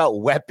talk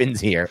about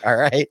weapons here? All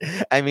right.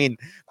 I mean,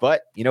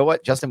 but you know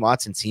what? Justin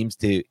Watson seems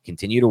to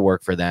continue to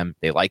work for them.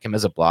 They like him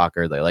as a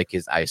blocker. They like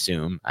his, I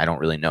assume, I don't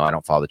really know. I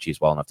don't follow the Chiefs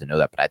well enough to know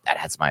that, but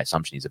that's my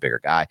assumption. He's a bigger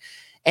guy.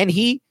 And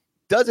he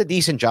does a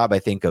decent job, I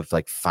think, of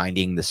like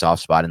finding the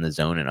soft spot in the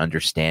zone and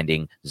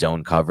understanding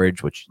zone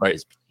coverage, which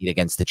is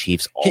against the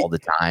Chiefs all the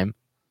time.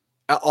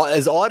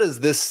 As odd as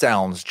this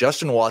sounds,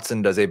 Justin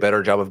Watson does a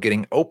better job of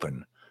getting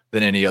open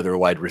than any other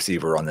wide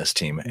receiver on this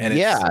team. And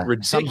it's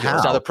ridiculous.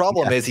 Somehow. Now, the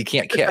problem is he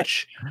can't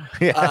catch.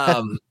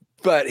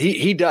 But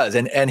he does.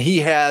 And he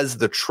has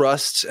the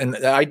trust. And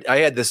I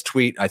had this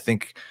tweet, I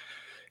think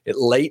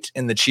late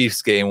in the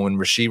Chiefs game when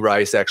Rashee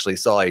Rice actually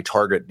saw a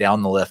target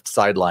down the left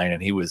sideline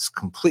and he was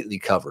completely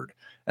covered.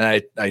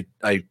 And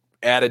I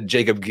added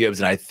Jacob Gibbs,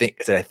 and I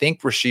think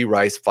Rashee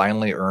Rice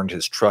finally earned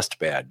his trust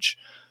badge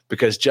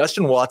because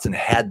Justin Watson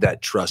had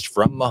that trust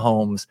from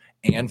Mahomes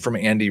and from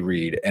Andy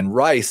Reid. And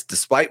Rice,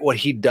 despite what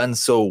he'd done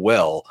so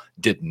well,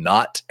 did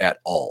not at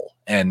all.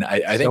 And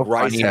I think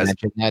Rice has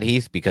mentioned that,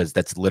 Heath, because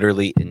that's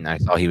literally, and I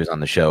saw he was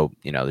on the show,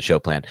 the show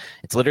plan.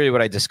 It's literally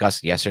what I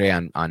discussed yesterday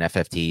on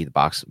FFT, the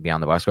box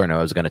beyond the box score. And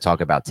I was going to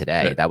talk about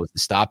today. Right. That was the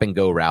stop and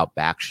go route,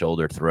 back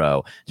shoulder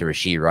throw to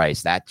Rashee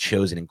Rice. That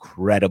shows an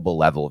incredible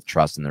level of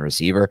trust in the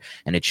receiver,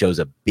 and it shows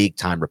a big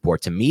time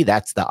report. To me,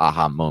 that's the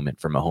aha moment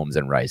for Mahomes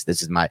and Rice.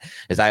 This is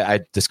as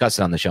I discussed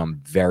it on the show.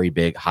 I'm very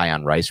big high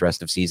on Rice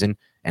rest of season,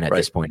 and at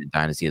this point in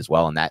Dynasty as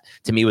well. And that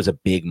to me was a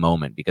big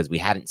moment because we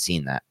hadn't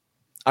seen that.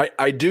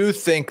 I do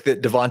think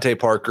that Devontae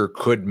Parker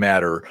could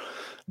matter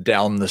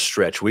down the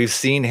stretch. We've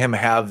seen him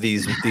have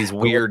these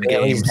weird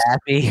games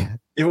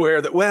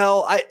where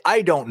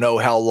I don't know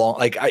how long.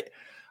 Like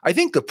I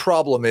think the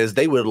problem is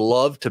they would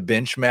love to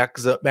bench Mac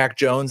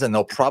Jones, and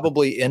they'll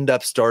probably end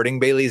up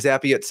starting Bailey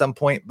Zappi at some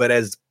point. But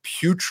as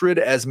putrid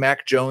as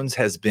Mac Jones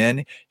has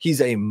been,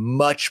 he's a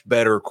much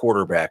better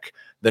quarterback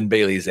than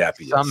Bailey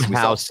Zappi.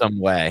 Somehow, some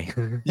way.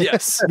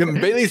 Yes.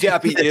 Bailey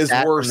Zappi is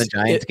worse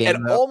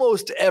at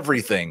almost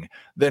everything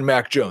than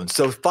Mac Jones.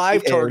 So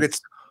 5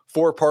 targets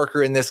for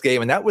Parker in this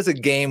game. And that was a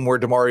game where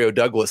Demario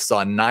Douglas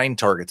saw 9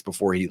 targets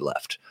before he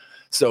left.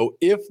 So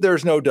if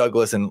there's no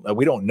Douglas, and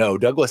we don't know,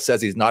 Douglas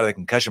says he's not in a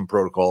concussion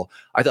protocol.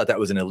 I thought that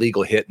was an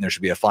illegal hit and there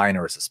should be a fine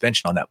or a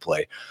suspension on that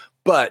play.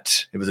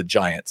 But it was a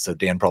Giants, so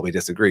Dan probably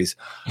disagrees.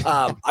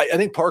 I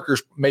think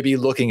Parker's maybe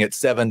looking at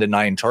 7 to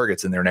 9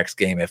 targets in their next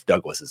game if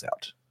Douglas is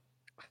out.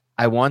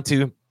 I want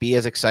to be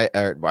as excited.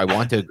 I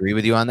want to agree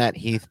with you on that,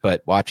 Heath.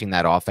 But watching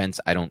that offense,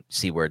 I don't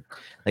see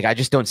I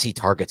just don't see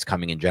targets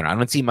coming in general. I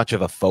don't see much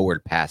of a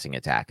forward passing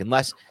attack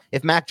unless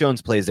if Mac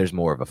Jones plays, there's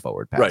more of a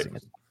forward passing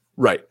attack.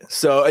 Right.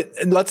 So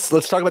and let's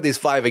talk about these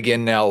 5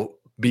 again now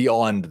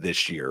beyond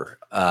this year.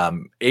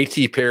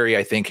 A.T. Perry,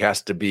 I think,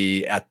 has to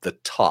be at the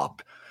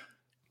top.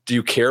 Do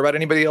you care about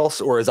anybody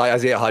else, or is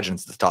Isaiah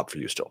Hodgins the top for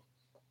you still?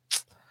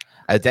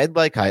 I did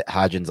like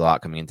Hodgins a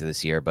lot coming into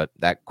this year, but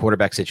that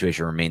quarterback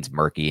situation remains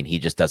murky, and he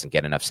just doesn't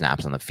get enough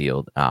snaps on the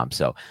field.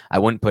 So I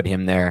wouldn't put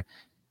him there.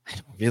 I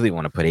don't really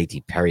want to put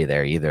A.T. Perry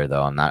there either,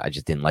 though. I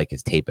just didn't like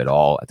his tape at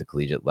all at the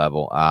collegiate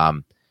level.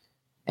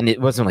 And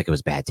it wasn't like it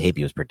was bad tape.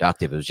 He was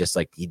productive. It was just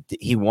like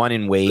he won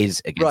in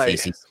ways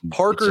against ACC.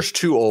 Parker's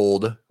too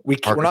old. We're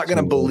not going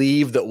to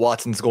believe that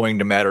Watson's going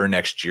to matter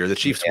next year. The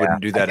Chiefs wouldn't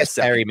do that.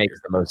 Perry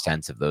makes the most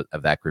sense of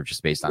that group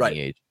just based on the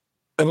age.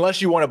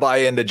 Unless you want to buy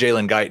into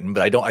Jalen Guyton,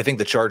 but I think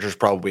the Chargers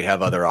probably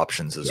have other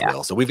options as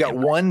well. So we've got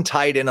one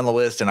tight end on the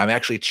list, and I'm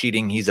actually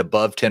cheating. He's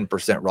above 10%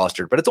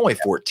 rostered, but it's only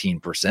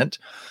 14%.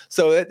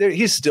 So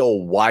he's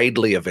still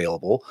widely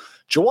available.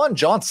 Juwan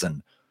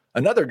Johnson,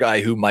 another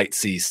guy who might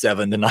see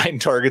 7 to 9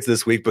 targets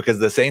this week because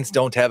the Saints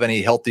don't have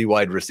any healthy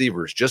wide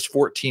receivers, just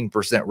 14%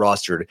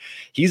 rostered.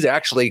 He's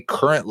actually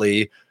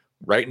currently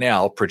right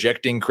now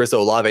projecting Chris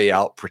Olave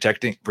out,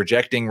 projecting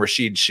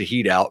Rashid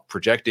Shaheed out,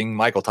 projecting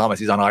Michael Thomas.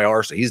 He's on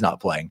IR, so he's not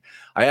playing.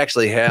 I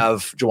actually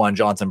have Juwan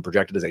Johnson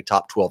projected as a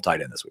top 12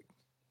 tight end this week.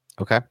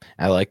 Okay.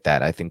 I like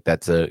that. I think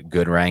that's a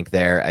good rank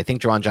there. I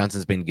think Juwan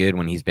Johnson's been good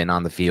when he's been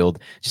on the field,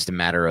 just a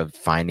matter of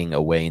finding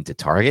a way into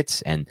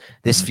targets. And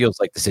this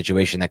feels like the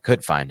situation that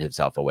could find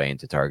himself a way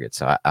into targets.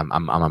 So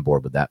I'm on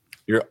board with that.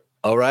 You're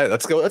all right.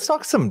 Let's go. Let's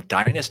talk some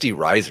dynasty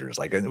risers.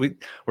 Like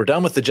we're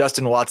done with the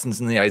Justin Watsons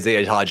and the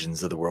Isaiah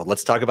Hodgins of the world.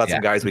 Let's talk about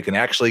some guys we can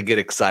actually get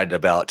excited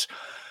about.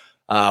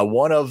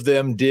 One of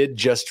them did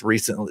just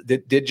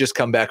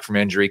come back from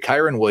injury.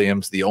 Kyren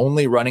Williams, the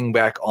only running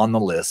back on the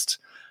list.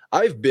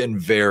 I've been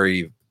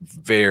very,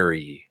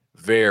 very,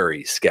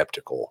 very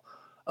skeptical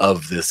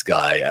of this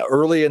guy.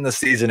 Early in the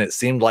season, it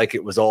seemed like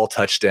it was all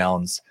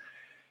touchdowns.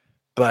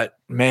 But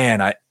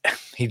man,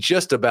 he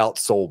just about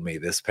sold me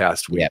this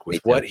past week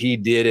with what he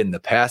did in the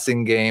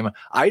passing game.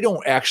 I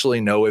don't actually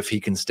know if he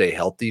can stay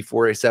healthy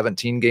for a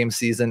 17-game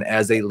season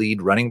as a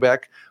lead running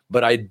back,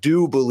 but I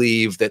do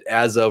believe that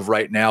as of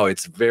right now,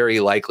 it's very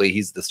likely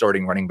he's the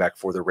starting running back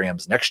for the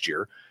Rams next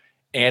year,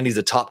 and he's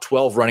a top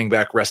 12 running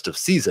back rest of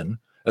season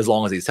as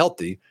long as he's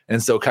healthy.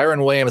 And so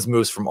Kyren Williams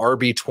moves from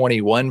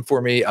RB21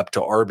 for me up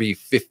to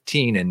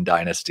RB15 in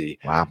Dynasty.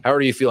 Wow. How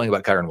are you feeling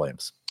about Kyren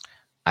Williams?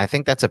 I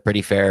think that's a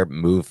pretty fair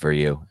move for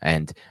you.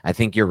 And I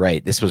think you're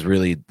right. This was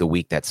really the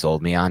week that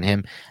sold me on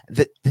him.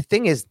 The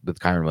thing is with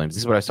Kyren Williams,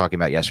 this is what I was talking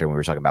about yesterday when we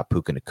were talking about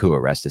Puka Nacua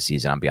rest of the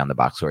season on Beyond the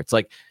Box Score. It's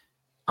like,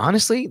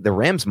 honestly, the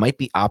Rams might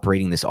be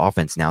operating this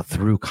offense now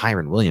through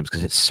Kyren Williams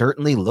because it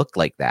certainly looked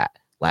like that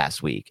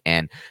last week.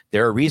 And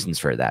there are reasons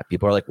for that.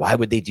 People are like, why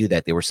would they do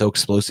that? They were so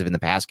explosive in the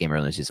pass game earlier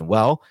in the season.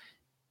 Well,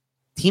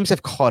 teams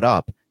have caught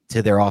up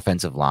to their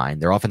offensive line.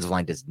 Their offensive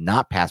line does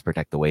not pass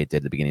protect the way it did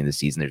at the beginning of the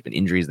season. There's been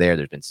injuries there.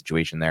 There's been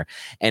situation there.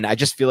 And I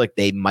just feel like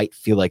they might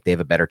feel like they have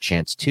a better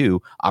chance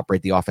to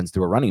operate the offense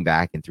through a running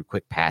back and through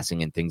quick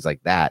passing and things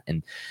like that.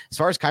 And as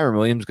far as Kyren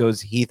Williams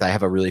goes, Heath, I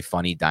have a really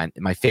funny,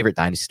 my favorite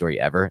Dynasty story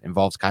ever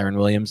involves Kyren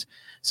Williams.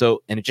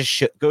 So, and it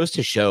just goes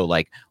to show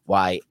like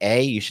why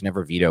A, you should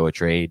never veto a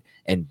trade,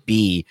 and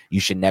B, you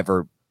should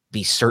never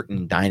be certain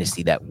in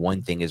Dynasty that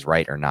one thing is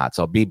right or not.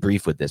 So I'll be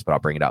brief with this, but I'll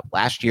bring it up.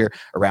 Last year,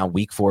 around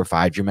week 4 or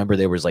 5, do you remember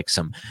there was like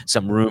some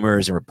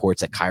rumors and reports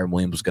that Kyren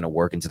Williams was going to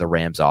work into the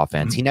Rams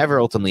offense? He never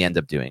ultimately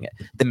ended up doing it.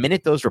 The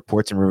minute those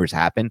reports and rumors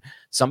happened,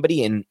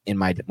 somebody in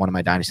one of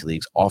my Dynasty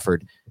leagues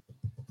offered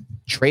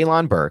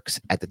Treylon Burks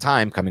at the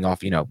time, coming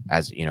off,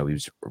 as he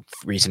was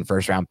recent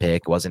first round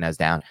pick, wasn't as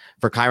down,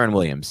 for Kyren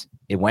Williams.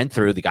 It went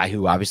through. The guy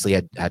who obviously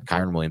had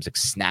Kyren Williams,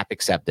 Snap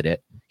accepted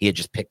it. He had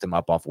just picked him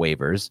up off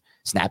waivers.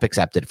 Snap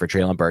accepted for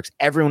Treylon Burks.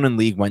 Everyone in the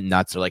league went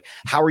nuts. They're like,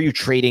 how are you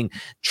trading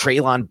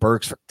Treylon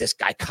Burks for this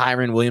guy,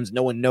 Kyren Williams?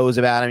 No one knows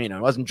about him. He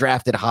wasn't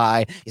drafted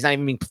high. He's not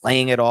even been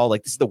playing at all.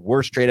 Like, this is the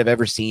worst trade I've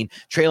ever seen.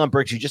 Treylon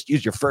Burks, you just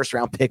used your first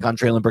round pick on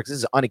Treylon Burks. This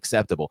is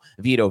unacceptable.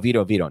 Veto.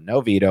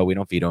 No veto. We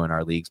don't veto in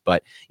our leagues.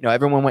 But,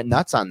 everyone went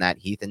nuts on that,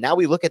 Heath. And now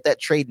we look at that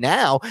trade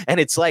now, and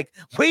it's like,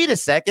 wait a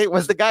second.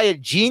 Was the guy a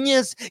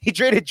genius? He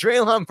traded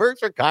Treylon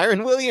Burks for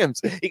Kyren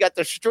Williams. He got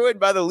destroyed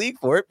by the league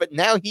for it, but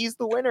now he's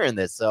the winner in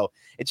this. So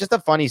it's just a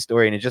funny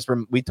story. And it just,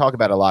 we talk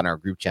about it a lot in our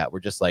group chat. We're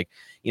just like,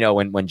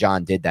 when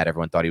John did that,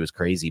 everyone thought he was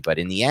crazy. But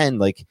in the end,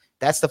 like,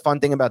 that's the fun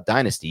thing about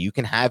Dynasty. You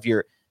can have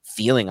your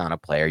feeling on a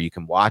player. You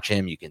can watch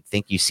him. You can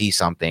think you see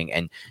something.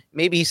 And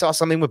maybe he saw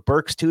something with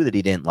Burks too that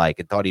he didn't like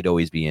and thought he'd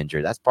always be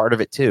injured. That's part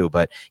of it too.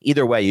 But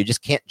either way, you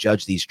just can't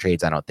judge these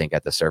trades, I don't think,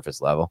 at the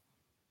surface level.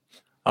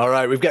 All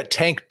right, we've got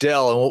Tank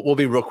Dell, and we'll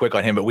be real quick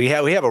on him. But we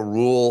have a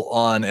rule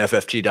on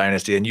FFG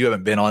Dynasty, and you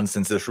haven't been on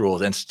since this rule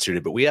was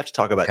instituted. But we have to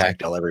talk about Tank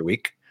Dell every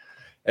week.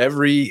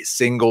 Every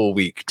single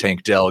week,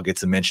 Tank Dell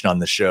gets a mention on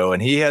the show,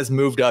 and he has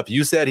moved up.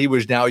 You said he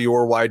was now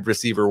your wide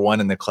receiver 1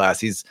 in the class.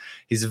 He's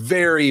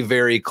very,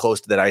 very close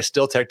to that. I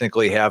still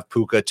technically have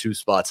Puka 2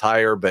 spots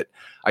higher, but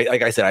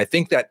like I said, I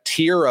think that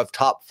tier of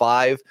top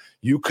 5,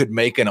 you could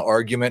make an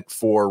argument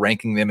for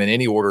ranking them in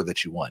any order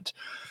that you want.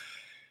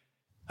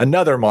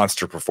 Another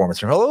monster performance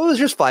from him. Although it was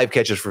just 5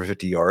 catches for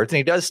 50 yards, and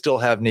he does still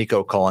have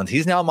Nico Collins.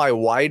 He's now my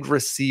wide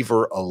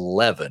receiver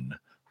 11,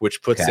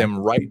 which puts him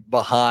right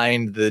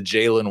behind the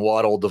Jalen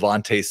Waddle,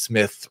 Devontae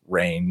Smith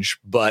range,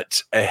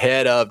 but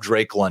ahead of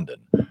Drake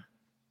London. Am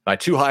I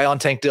too high on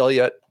Tank Dell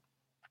yet?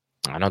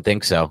 I don't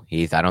think so,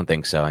 Heath. I don't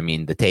think so. I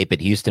mean, the tape at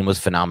Houston was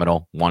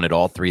phenomenal. Won at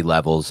all 3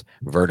 levels: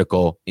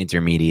 vertical,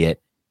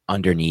 intermediate,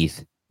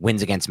 underneath.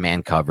 Wins against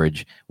man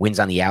coverage, wins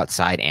on the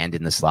outside and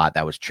in the slot.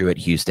 That was true at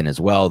Houston as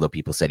well, though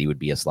people said he would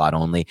be a slot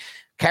only.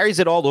 Carries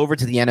it all over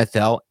to the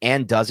NFL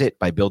and does it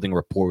by building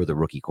rapport with a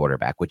rookie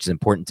quarterback, which is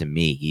important to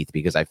me, Heath,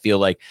 because I feel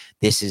like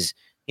this is,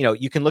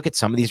 you can look at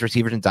some of these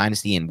receivers in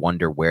Dynasty and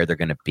wonder where they're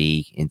going to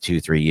be in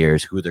 2-3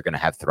 years, who they're going to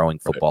have throwing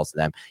footballs to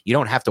them. You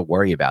don't have to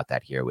worry about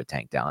that here with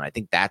Tank Dell. And I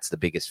think that's the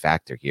biggest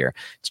factor here.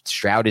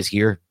 Stroud is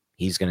here.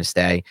 He's going to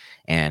stay,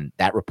 and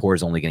that rapport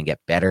is only going to get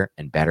better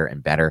and better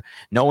and better.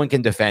 No one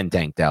can defend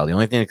Tank Dell. The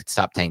only thing that could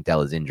stop Tank Dell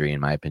is injury, in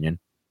my opinion.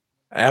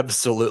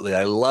 Absolutely.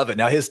 I love it.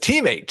 Now, his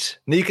teammate,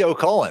 Nico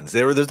Collins,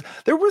 there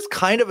was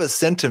kind of a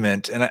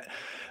sentiment, and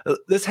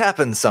this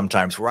happens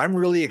sometimes, where I'm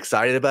really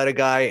excited about a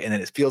guy, and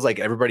then it feels like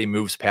everybody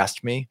moves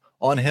past me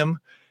on him.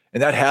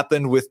 And that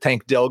happened with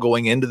Tank Dell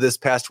going into this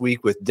past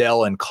week with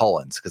Dell and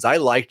Collins, because I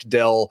liked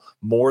Dell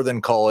more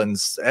than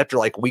Collins after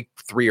like week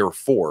 3 or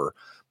 4.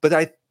 But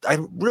I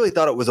really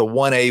thought it was a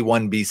 1A,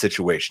 1B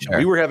situation. Sure.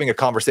 We were having a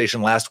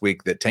conversation last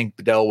week that Tank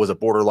Dell was a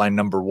borderline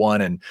number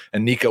 1 and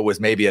Nico was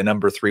maybe a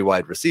number 3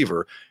 wide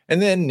receiver.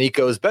 And then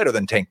Nico's better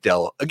than Tank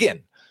Dell.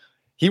 Again,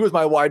 he was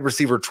my wide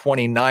receiver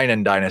 29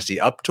 in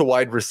Dynasty, up to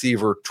wide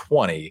receiver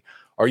 20.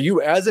 Are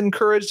you as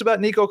encouraged about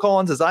Nico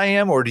Collins as I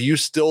am, or do you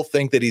still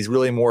think that he's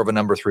really more of a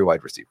number 3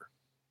 wide receiver?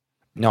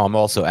 No, I'm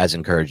also as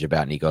encouraged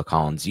about Nico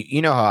Collins.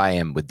 You know how I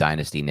am with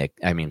Dynasty, Nick.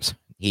 I mean,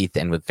 Heath,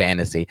 and with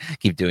fantasy,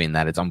 keep doing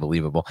that. It's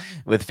unbelievable.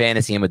 With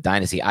fantasy and with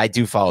Dynasty, I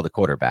do follow the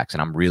quarterbacks,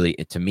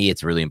 and to me,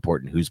 it's really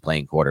important who's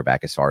playing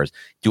quarterback as far as,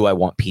 do I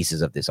want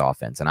pieces of this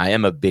offense? And I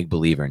am a big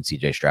believer in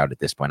CJ Stroud at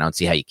this point. I don't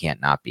see how you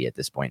can't not be at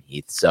this point,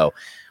 Heath. So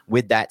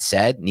with that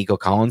said, Nico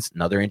Collins,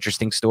 another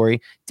interesting story.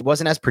 It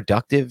wasn't as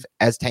productive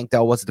as Tank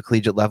Dell was at the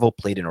collegiate level,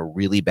 played in a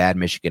really bad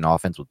Michigan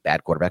offense with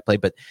bad quarterback play,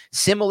 but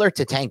similar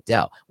to Tank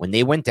Dell, when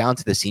they went down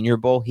to the Senior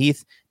Bowl,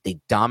 Heath, they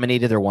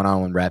dominated their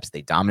one-on-one reps.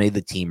 They dominated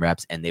the team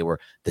reps, and they were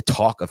the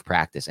talk of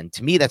practice. And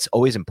to me, that's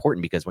always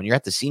important, because when you're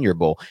at the Senior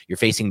Bowl, you're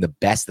facing the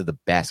best of the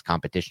best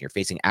competition. You're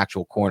facing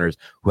actual corners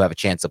who have a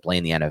chance to play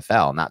in the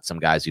NFL, not some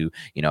guys who,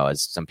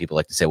 as some people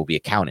like to say, will be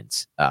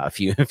accountants a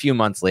few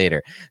months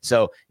later.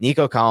 So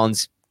Nico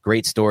Collins,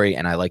 great story,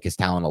 and I like his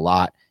talent a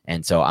lot.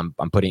 And so I'm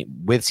putting,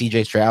 with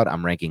CJ Stroud,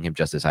 I'm ranking him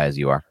just as high as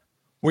you are.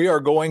 We are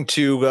going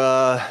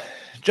to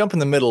jump in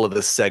the middle of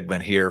this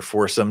segment here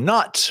for some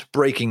not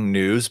breaking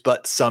news,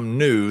 but some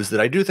news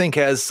that I do think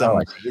has some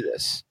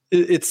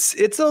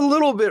It's a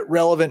little bit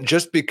relevant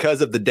just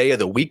because of the day of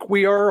the week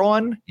we are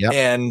on,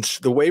 and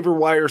the waiver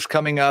wire's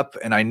coming up.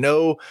 And I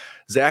know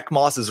Zach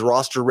Moss's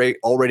roster rate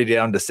already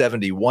down to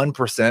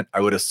 71%.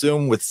 I would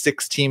assume with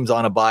 6 teams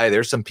on a bye,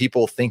 there's some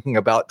people thinking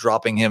about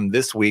dropping him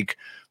this week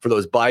for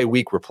those bye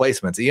week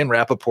replacements. Ian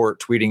Rappaport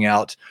tweeting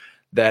out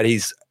that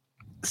he's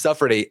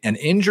suffered an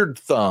injured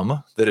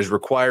thumb that is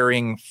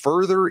requiring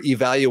further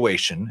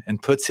evaluation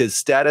and puts his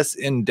status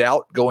in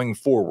doubt going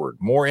forward.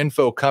 More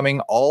info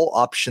coming, all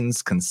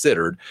options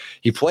considered.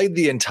 He played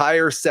the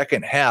entire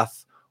second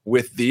half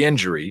with the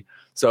injury,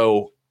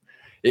 so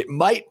it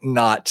might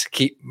not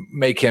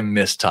make him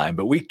miss time,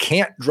 but we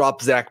can't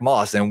drop Zach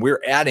Moss, and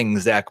we're adding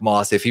Zach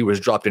Moss if he was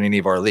dropped in any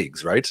of our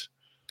leagues, right?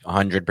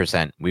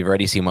 100%. We've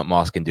already seen what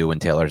Moss can do when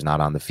Taylor's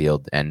not on the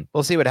field, and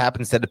we'll see what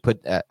happens.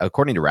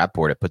 According to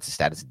Rapport, it puts the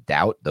status of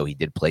doubt, though he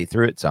did play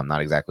through it, so I'm not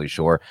exactly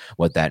sure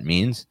what that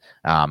means.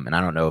 And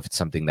I don't know if it's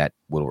something that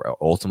will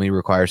ultimately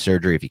require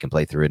surgery if he can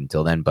play through it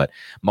until then, but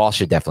Moss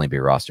should definitely be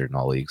rostered in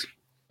all leagues.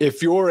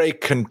 If you're a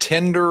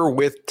contender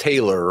with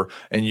Taylor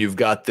and you've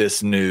got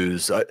this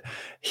news,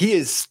 he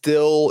is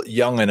still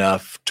young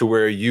enough to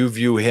where you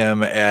view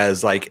him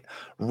as like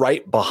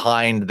right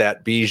behind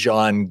that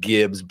Bijan,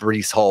 Gibbs,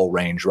 Breece Hall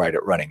range right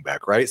at running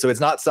back, right? So it's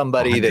not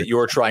somebody 100%. That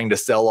you're trying to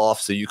sell off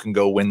so you can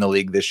go win the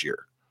league this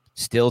year.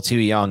 Still too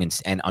young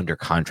and under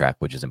contract,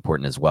 which is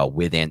important as well.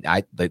 With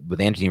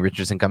Anthony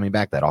Richardson coming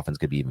back, that offense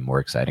could be even more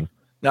exciting.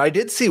 Now, I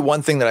did see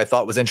one thing that I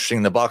thought was interesting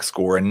in the box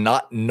score, and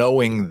not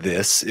knowing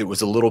this, it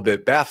was a little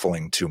bit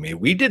baffling to me.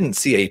 We didn't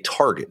see a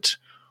target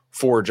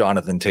for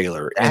Jonathan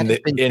Taylor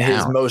in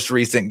his most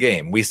recent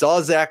game. We saw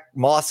Zach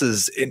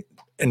Moss's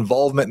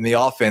involvement in the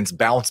offense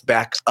bounce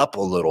back up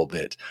a little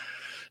bit.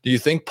 Do you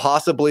think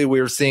possibly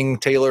we're seeing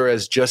Taylor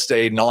as just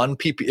a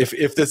non-PP?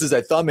 If this is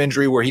a thumb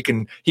injury where he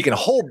can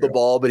hold the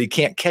ball, but he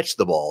can't catch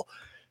the ball,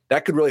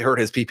 that could really hurt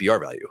his PPR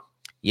value.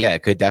 Yeah,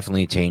 it could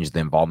definitely change the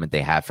involvement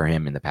they have for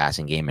him in the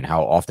passing game and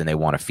how often they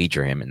want to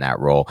feature him in that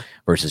role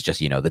versus just,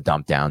 the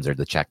dump downs or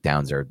the check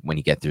downs or when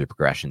you get through the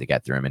progression to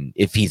get through him. And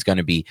if he's going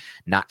to be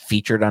not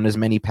featured on as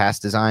many pass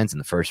designs in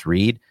the first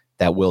read,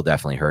 that will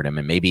definitely hurt him.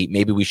 And maybe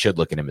we should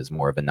look at him as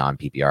more of a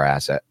non-PPR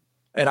asset.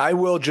 And I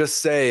will just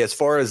say, as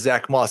far as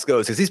Zach Moss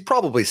goes, because he's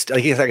probably,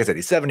 like I said,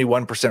 he's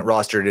 71%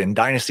 rostered in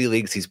Dynasty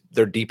leagues.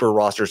 They're deeper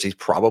rosters. He's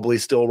probably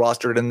still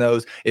rostered in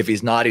those. If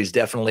he's not, he's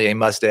definitely a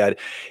must-add.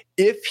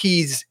 If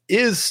he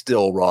is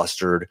still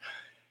rostered,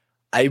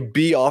 I'd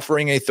be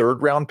offering a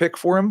third-round pick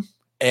for him.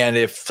 And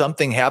if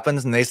something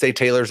happens and they say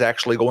Taylor's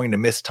actually going to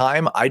miss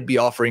time, I'd be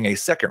offering a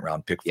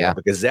second-round pick for him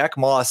because Zach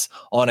Moss,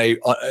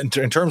 in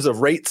terms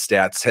of rate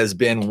stats, has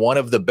been one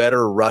of the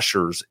better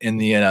rushers in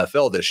the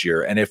NFL this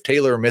year. And if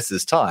Taylor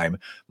misses time,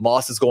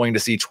 Moss is going to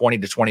see 20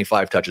 to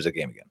 25 touches a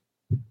game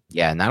again.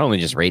 Yeah, not only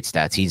just rate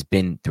stats, he's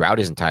been throughout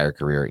his entire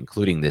career,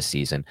 including this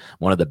season,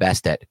 one of the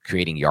best at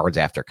creating yards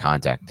after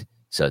contact.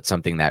 So it's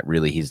something that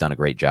really he's done a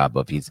great job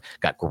of. He's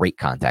got great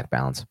contact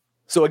balance.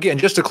 So again,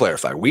 just to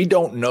clarify, we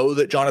don't know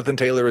that Jonathan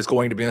Taylor is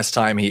going to be this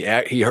time. He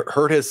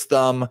hurt his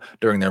thumb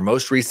during their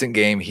most recent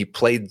game. He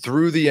played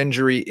through the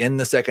injury in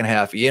the second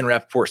half. Ian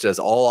Rappaport says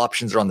all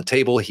options are on the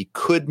table. He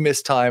could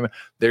miss time.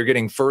 They're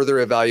getting further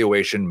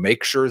evaluation.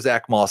 Make sure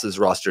Zach Moss is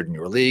rostered in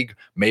your league.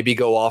 Maybe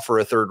go offer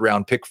a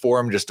third-round pick for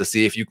him just to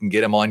see if you can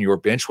get him on your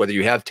bench, whether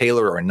you have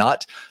Taylor or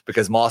not,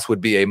 because Moss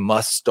would be a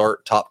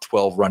must-start top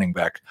 12 running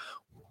back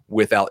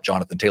without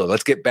Jonathan Taylor.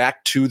 Let's get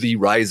back to the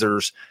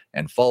risers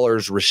and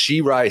fallers.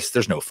 Rashee Rice,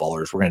 there's no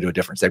fallers. We're going to do a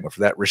different segment for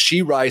that.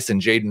 Rashee Rice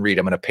and Jaden Reed.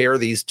 I'm going to pair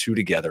these two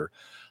together.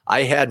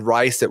 I had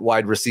Rice at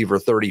wide receiver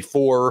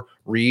 34,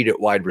 Reed at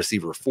wide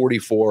receiver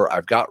 44.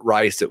 I've got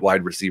Rice at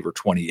wide receiver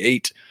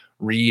 28,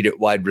 Reed at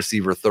wide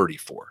receiver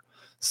 34.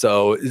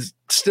 So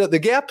still, the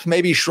gap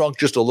maybe shrunk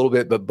just a little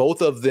bit, but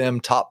both of them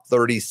top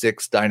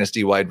 36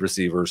 dynasty wide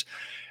receivers.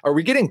 Are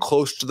we getting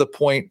close to the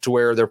point to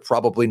where they're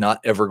probably not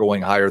ever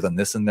going higher than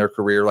this in their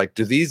career? Like,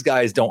 do these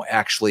guys don't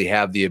actually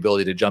have the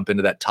ability to jump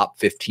into that top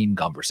 15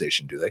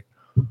 conversation, do they?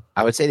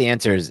 I would say the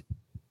answer is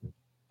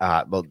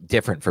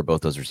different for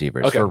both those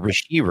receivers. Okay. For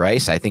Rashee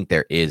Rice, I think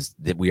that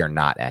we are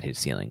not at his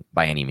ceiling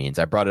by any means.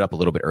 I brought it up a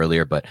little bit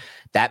earlier, but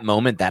that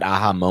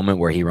aha moment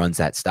where he runs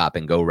that stop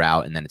and go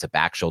route, and then it's a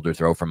back shoulder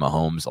throw from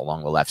Mahomes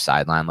along the left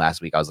sideline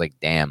last week. I was like,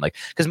 damn,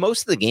 because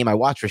most of the game I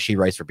watched Rashee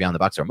Rice for Beyond the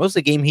Box Score. Most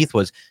of the game, Heath,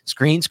 was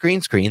screen.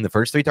 The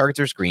first 3 targets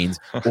are screens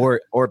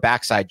or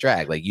backside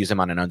drag, like use him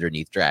on an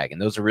underneath drag.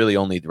 And those are really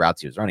only the routes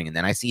he was running. And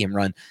then I see him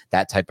run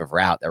that type of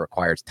route that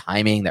requires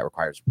timing, that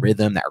requires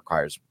rhythm, that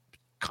requires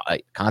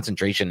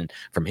concentration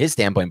from his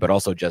standpoint, but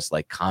also just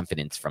like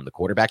confidence from the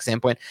quarterback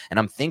standpoint. And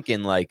I'm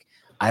thinking,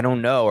 I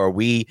don't know, are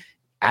we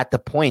at the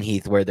point,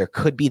 Heath, where there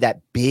could be that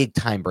big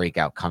time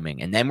breakout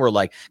coming? And then we're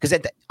like, because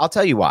I'll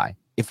tell you why.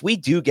 If we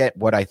do get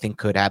what I think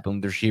could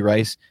happen with Rashee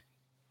Rice,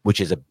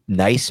 which is a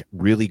nice,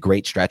 really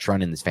great stretch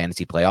run in this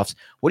fantasy playoffs,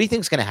 what do you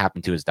think is going to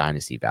happen to his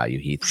dynasty value,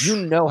 Heath? You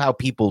know how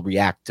people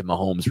react to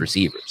Mahomes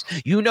receivers.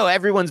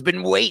 Everyone's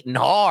been waiting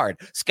hard.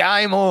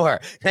 Sky Moore,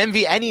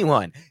 envy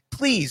anyone.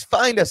 please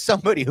find us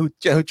somebody who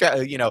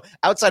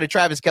outside of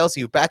Travis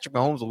Kelce, who Patrick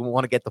Mahomes will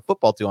want to get the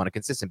football to on a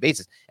consistent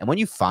basis. And when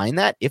you find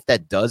that, if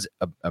that does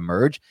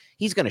emerge,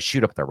 he's going to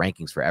shoot up the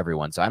rankings for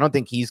everyone. So I don't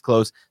think he's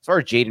close. As far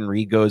as Jaden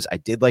Reed goes, I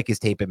did like his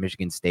tape at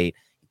Michigan State.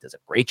 He does a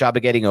great job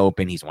of getting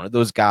open. He's one of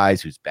those guys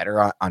who's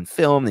better on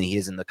film than he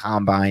is in the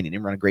combine. He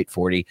didn't run a great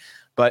 40.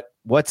 But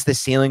what's the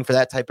ceiling for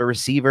that type of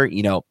receiver?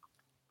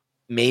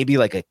 Maybe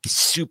like a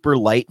super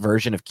light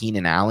version of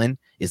Keenan Allen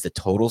is the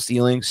total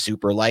ceiling,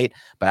 super light,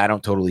 but I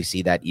don't totally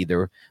see that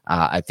either.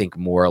 I think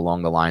more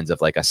along the lines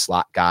of like a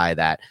slot guy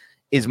that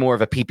is more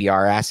of a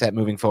PPR asset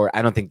moving forward.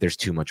 I don't think there's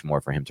too much more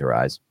for him to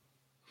rise.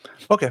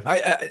 Okay.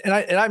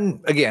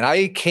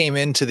 I came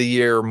into the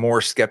year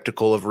more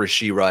skeptical of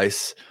Rashee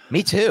Rice.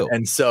 Me too.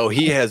 And so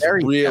he has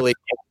really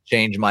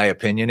changed my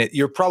opinion.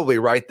 You're probably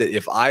right that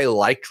if I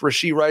liked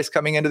Rashee Rice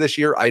coming into this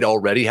year, I'd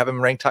already have him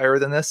ranked higher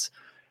than this.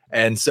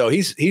 And so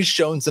he's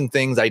shown some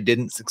things I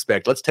didn't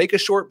expect. Let's take a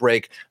short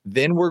break.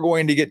 Then we're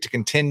going to get to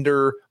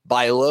Contender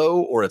Buy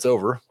Low or It's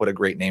Over. What a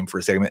great name for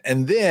a segment.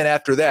 And then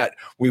after that,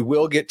 we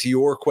will get to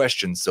your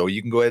questions. So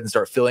you can go ahead and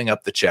start filling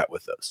up the chat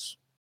with those.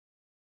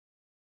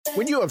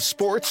 When you have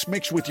sports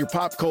mixed with your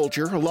pop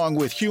culture, along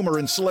with humor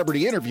and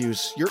celebrity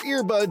interviews, your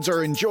earbuds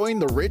are enjoying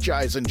The Rich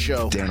Eisen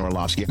Show. Dan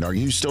Orlovsky, are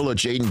you still a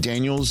Jaden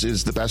Daniels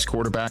is the best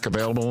quarterback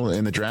available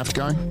in the draft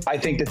guy? I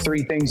think the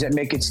three things that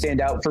make it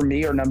stand out for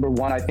me are, number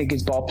one, I think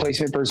his ball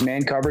placement versus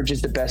man coverage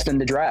is the best in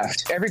the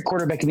draft. Every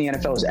quarterback in the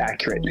NFL is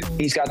accurate.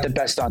 He's got the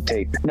best on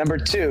tape. Number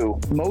two,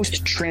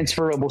 most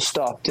transferable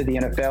stuff to the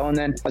NFL. And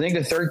then I think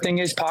the third thing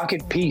is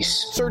pocket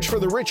peace. Search for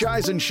The Rich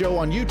Eisen Show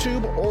on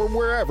YouTube or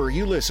wherever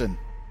you listen.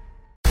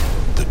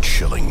 The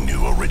chilling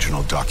new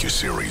original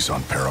docuseries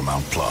on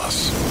Paramount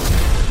Plus.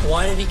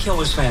 Why did he kill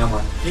his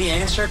family? The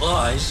answer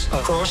lies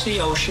across the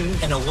ocean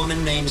in a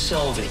woman named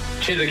Sylvie.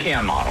 She's a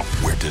CAN model.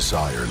 Where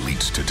desire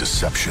leads to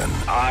deception.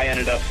 I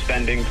ended up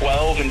spending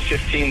 $12,000 and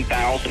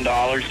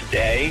 $15,000 a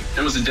day.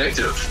 It was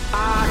addictive.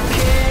 I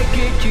can't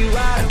get you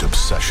out. And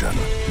obsession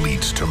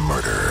leads to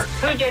murder.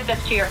 Who did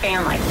this to your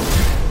family?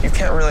 You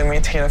can't really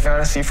maintain a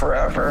fantasy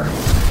forever.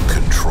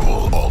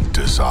 Control Alt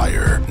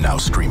Desire. Now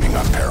streaming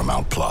on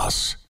Paramount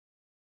Plus.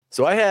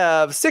 So I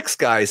have 6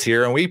 guys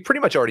here, and we pretty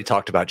much already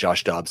talked about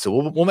Josh Dobbs.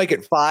 So we'll make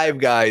it 5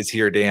 guys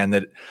here, Dan,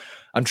 that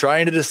I'm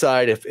trying to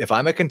decide if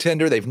I'm a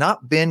contender. They've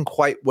not been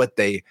quite what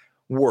they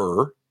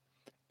were.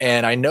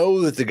 And I know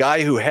that the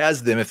guy who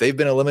has them, if they've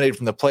been eliminated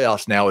from the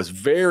playoffs now, is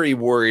very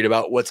worried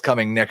about what's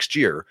coming next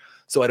year.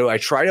 So do I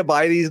try to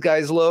buy these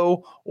guys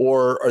low,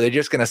 or are they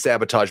just going to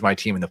sabotage my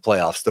team in the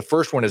playoffs? The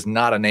first one is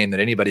not a name that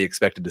anybody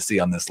expected to see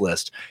on this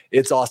list.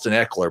 It's Austin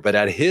Eckler, but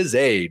at his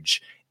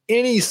age,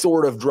 any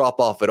sort of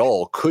drop-off at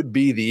all could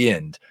be the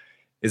end.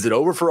 Is it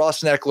over for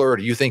Austin Eckler, or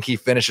do you think he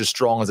finishes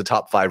strong as a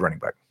top 5 running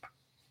back?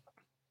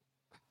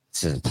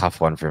 This is a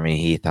tough one for me,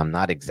 Heath. I'm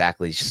not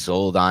exactly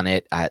sold on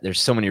it. There's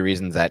so many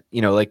reasons that,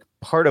 like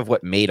part of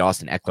what made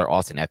Austin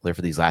Eckler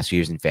for these last few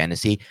years in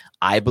fantasy,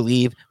 I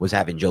believe, was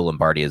having Joe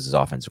Lombardi as his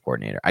offensive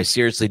coordinator. I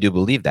seriously do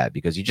believe that,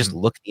 because you just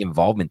look at the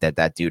involvement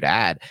that dude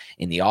had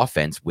in the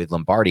offense with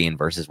Lombardi and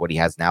versus what he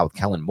has now with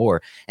Kellen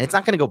Moore. And it's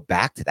not going to go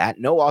back to that.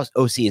 No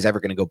OC is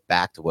ever going to go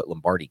back to what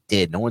Lombardi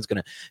did. No one's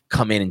going to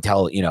come in and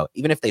tell,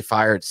 even if they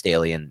fired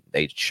Staley, and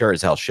they sure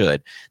as hell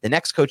should, the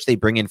next coach they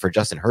bring in for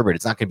Justin Herbert,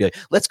 it's not going to be like,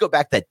 let's go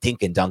back to that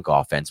dink and dunk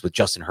offense with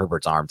Justin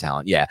Herbert's arm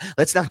talent. Yeah,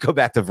 let's not go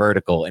back to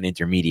vertical and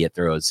intermediate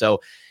throws. So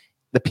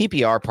the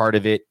PPR part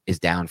of it is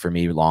down for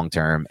me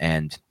long-term,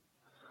 and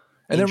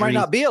there might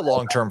not be a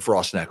long-term for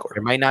Austin Eckler.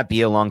 There might not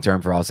be a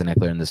long-term for Austin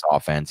Eckler in this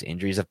offense.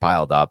 Injuries have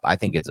piled up. I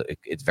think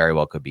it's very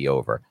well could be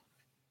over.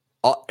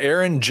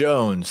 Aaron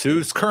Jones,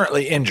 who's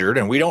currently injured,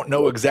 and we don't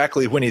know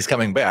exactly when he's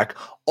coming back,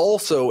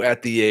 also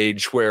at the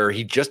age where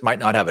he just might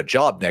not have a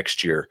job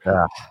next year.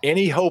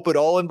 Any hope at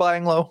all in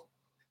buying low?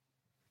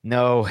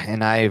 No,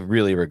 and I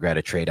really regret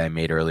a trade I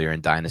made earlier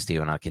in Dynasty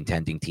on a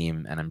contending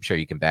team, and I'm sure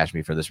you can bash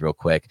me for this real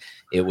quick.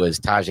 It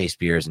was Tajay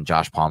Spears and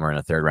Josh Palmer in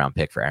a 3rd-round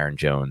pick for Aaron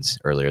Jones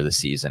earlier this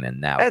season,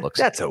 and now it looks...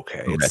 That's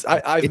okay.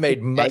 I've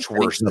made much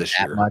worse this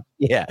year.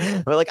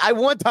 Yeah, but I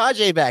want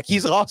Tajay back.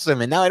 He's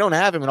awesome, and now I don't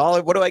have him, and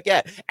what do I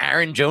get?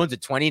 Aaron Jones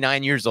at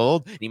 29 years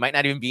old? He might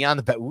not even be on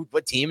the...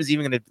 What team is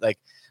even going to...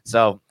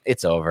 So,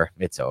 it's over.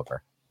 It's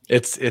over.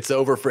 It's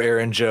over for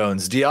Aaron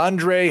Jones.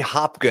 DeAndre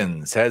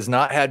Hopkins has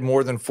not had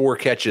more than 4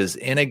 catches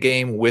in a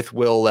game with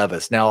Will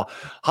Levis. Now,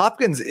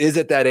 Hopkins is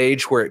at that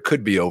age where it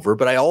could be over,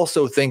 but I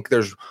also think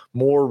there's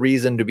more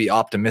reason to be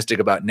optimistic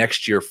about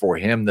next year for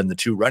him than the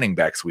 2 running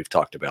backs we've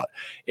talked about.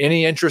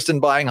 Any interest in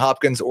buying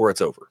Hopkins, or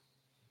it's over?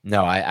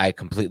 No, I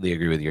completely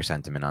agree with your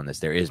sentiment on this.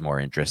 There is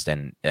more interest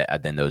than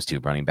those 2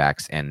 running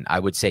backs, and I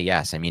would say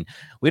yes. I mean,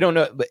 we don't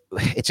know, but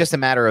it's just a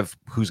matter of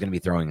who's going to be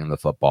throwing him the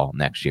football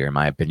next year, in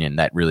my opinion.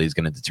 That really is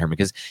going to determine,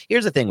 because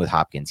here's the thing with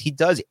Hopkins. He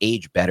does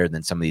age better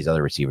than some of these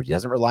other receivers. He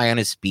doesn't rely on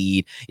his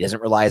speed. He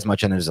doesn't rely as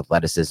much on his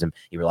athleticism.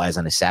 He relies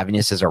on his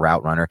savviness as a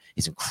route runner,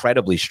 his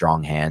incredibly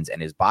strong hands,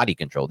 and his body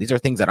control. These are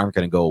things that aren't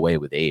going to go away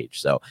with age.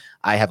 So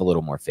I have a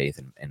little more faith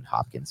in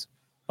Hopkins.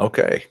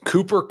 Okay,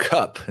 Cooper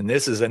Kupp, and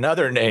this is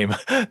another name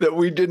that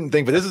we didn't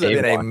think, but this has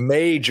been a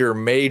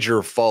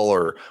major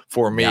faller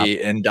for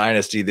me in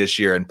Dynasty this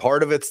year. And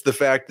part of it's the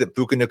fact that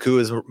Puka Nacua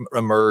has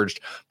emerged.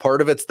 Part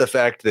of it's the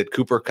fact that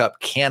Cooper Kupp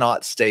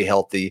cannot stay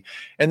healthy.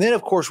 And then,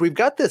 of course, we've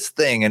got this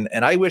thing, and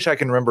I wish I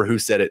can remember who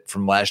said it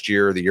from last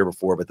year or the year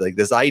before, but like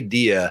this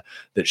idea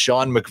that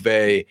Sean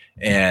McVay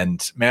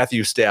and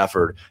Matthew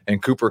Stafford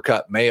and Cooper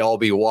Kupp may all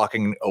be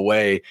walking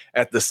away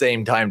at the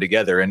same time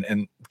together.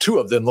 And two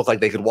of them look like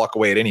they could walk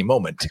away at any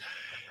moment.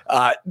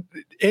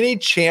 Any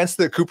chance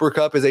that Cooper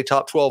Kupp is a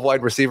top 12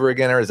 wide receiver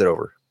again, or is it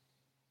over?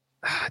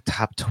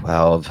 Top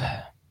 12.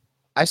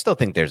 I still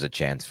think there's a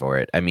chance for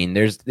it. I mean,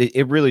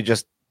 it really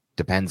just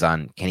depends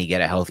on, can he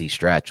get a healthy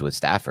stretch with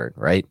Stafford,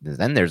 right?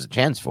 Then there's a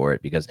chance for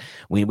it, because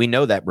we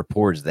know that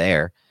rapport's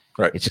there.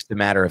 Right. It's just a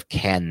matter of,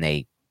 can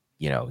they,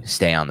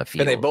 stay on the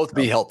field? Can they both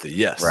be healthy?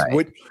 Yes.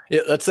 Right.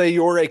 Let's say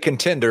you're a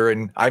contender,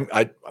 and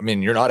I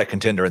mean, you're not a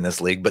contender in this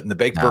league, but in the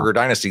Bakeburger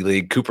Dynasty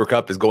League, Cooper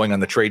Kupp is going on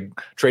the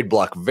trade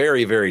block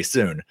very, very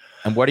soon.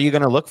 And what are you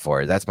going to look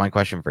for? That's my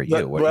question for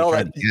you. What are you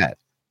trying to get?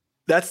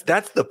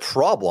 That's the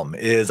problem.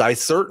 Is I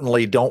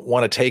certainly don't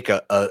want to take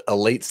a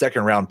late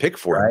second round pick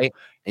for him. Right.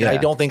 And I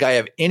don't think I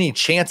have any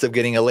chance of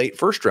getting a late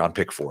first round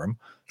pick for him.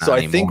 So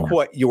I think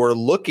what you're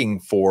looking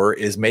for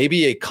is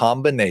maybe a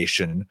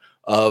combination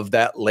of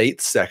that late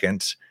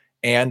second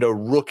and a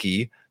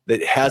rookie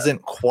that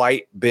hasn't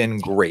quite been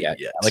great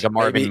yet. Like a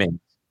Marvin Mims.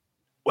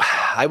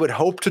 I would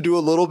hope to do a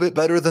little bit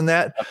better than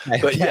that,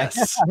 but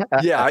yes,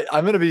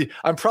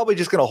 I'm probably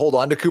just going to hold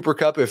on to Cooper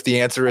Kupp if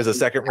the answer is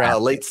a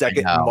late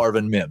second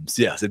Marvin Mims.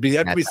 Yes, it'd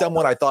have to be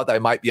someone I thought that I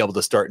might be able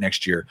to start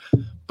next year.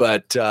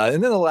 But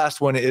and then the last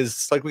one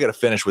is we got to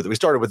finish with it. We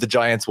started with the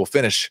Giants. We'll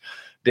finish,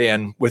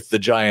 Dan, with the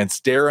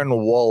Giants.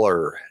 Darren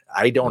Waller.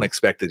 I don't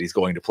expect that he's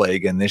going to play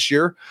again this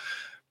year,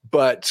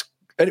 but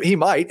he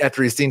might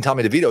after he's seen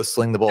Tommy DeVito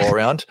sling the ball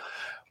around.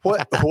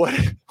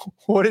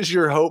 What is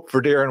your hope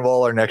for Darren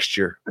Waller next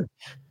year?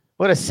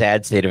 What a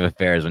sad state of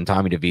affairs when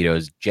Tommy DeVito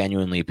is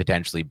genuinely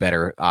potentially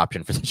better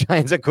option for the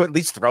Giants, at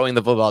least throwing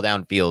the football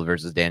downfield,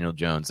 versus Daniel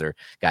Jones, their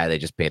guy they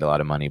just paid a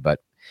lot of money. But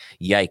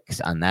yikes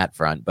on that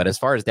front. But as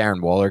far as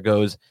Darren Waller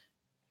goes,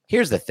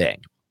 here's the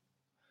thing.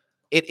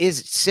 It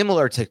is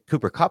similar to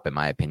Cooper Kupp, in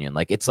my opinion.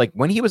 It's like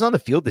when he was on the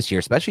field this year,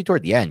 especially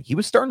toward the end, he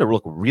was starting to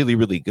look really,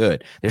 really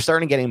good. They're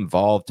starting to get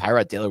involved.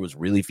 Tyrod Taylor was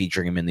really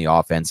featuring him in the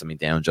offense. I mean,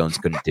 Daniel Jones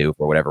couldn't do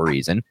for whatever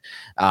reason.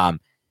 And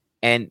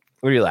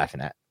what are you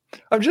laughing at?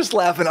 I'm just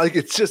laughing.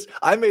 It's just,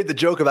 I made the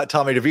joke about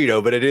Tommy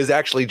DeVito, but it is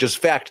actually just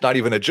fact, not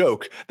even a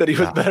joke, that he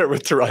was better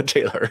with Tyrod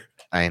Taylor.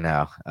 I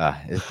know.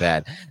 It's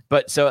bad.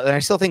 But so I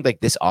still think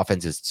this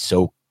offense is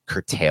so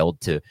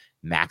curtailed to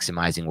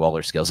maximizing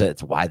Waller's skill set.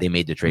 That's why they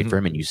made the trade for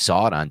him, and you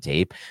saw it on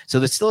tape. So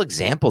there's still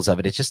examples of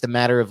it. It's just a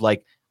matter of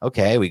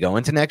okay, we go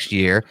into next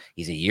year.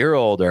 He's a year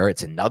older.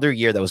 It's another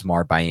year that was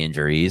marred by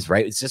injuries,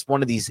 right? It's just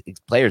one of these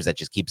players that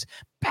just keeps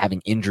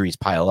having injuries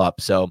pile up.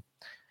 So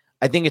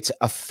I think it's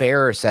a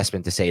fair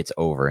assessment to say it's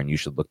over and you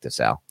should look to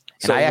sell.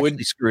 And so I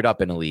actually screwed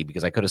up in a league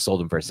because I could have sold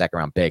him for a second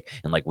round pick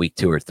in week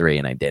 2 or 3,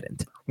 and I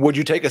didn't. Would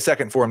you take a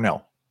second for him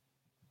now?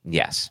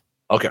 Yes.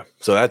 Okay,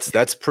 so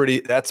that's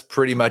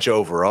pretty much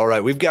over. All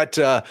right, we've got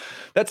that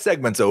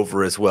segment's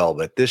over as well,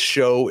 but this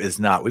show is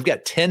not. We've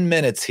got 10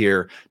 minutes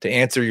here to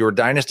answer your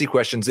Dynasty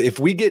questions. If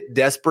we get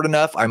desperate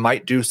enough, I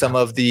might do some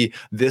of the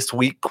this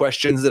week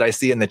questions that I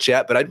see in the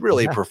chat, but I'd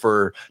really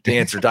prefer to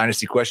answer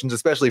Dynasty questions,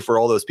 especially for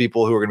all those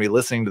people who are going to be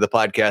listening to the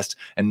podcast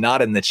and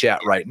not in the chat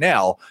right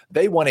now.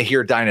 They want to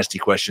hear Dynasty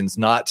questions,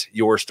 not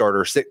your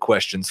starter sit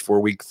questions for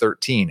week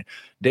 13.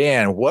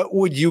 Dan, what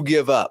would you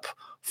give up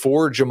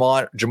for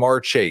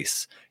Jamar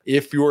Chase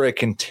if you're a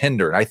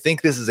contender? I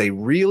think this is a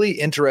really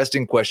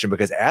interesting question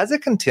because as a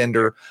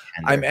contender,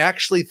 I'm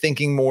actually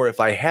thinking more if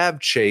I have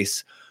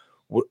Chase,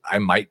 I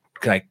might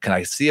can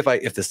I see if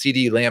the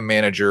CeeDee Lamb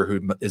manager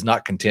who is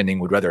not contending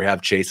would rather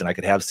have Chase and I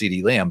could have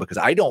CeeDee Lamb, because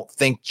I don't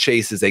think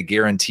Chase is a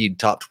guaranteed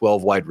top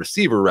 12 wide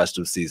receiver rest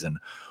of the season.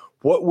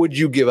 What would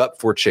you give up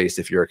for Chase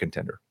if you're a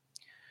contender?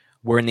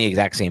 We're in the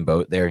exact same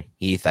boat there,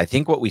 Heath. I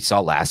think what we saw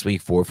last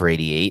week, 4 for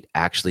 88,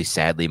 actually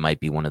sadly might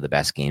be one of the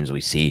best games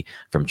we see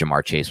from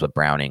Jamar Chase with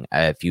Browning.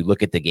 If you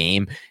look at the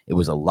game, it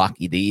was a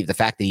lucky, the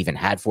fact that he even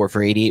had 4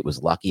 for 88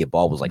 was lucky. A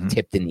ball was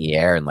tipped in the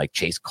air and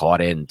Chase caught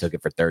it and took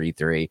it for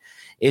 33.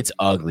 It's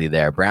ugly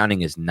there.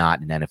 Browning is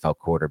not an NFL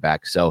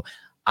quarterback. So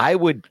what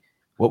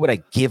would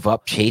I give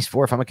up Chase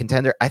for if I'm a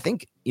contender? I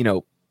think, give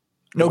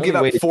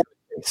up 4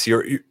 Chase.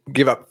 You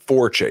give up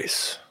 4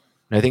 Chase.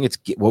 I think it's,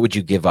 what would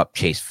you give up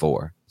Chase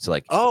for? So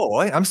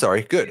I'm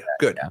sorry. Good.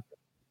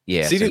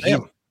 Yeah.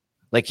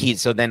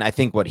 So then I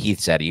think what Heath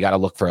said, you got to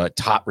look for a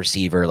top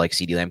receiver like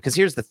CeeDee Lamb. Because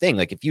here's the thing,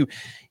 if you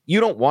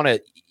don't want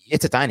to,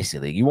 it's a dynasty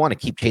league. You want to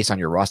keep Chase on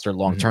your roster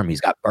long term.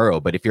 He's got Burrow,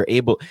 but if you're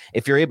able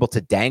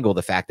to dangle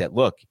the fact that,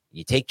 look,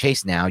 you take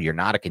Chase now, you're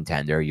not a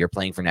contender, you're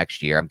playing for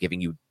next year. I'm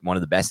giving you one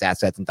of the best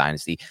assets in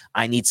dynasty.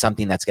 I need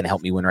something that's going to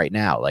help me win right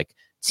now, like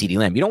CeeDee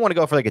Lamb. You don't want to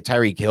go for a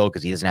Tyreek Hill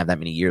because he doesn't have that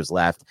many years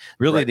left.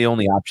 Really, The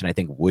only option I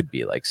think would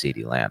be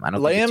CeeDee Lamb. I don't.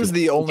 Lamb's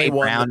the only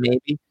one. Brown,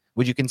 maybe.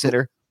 Would you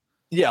consider?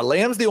 Yeah,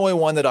 Lamb's the only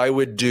one that I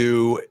would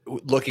do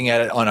looking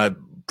at it on a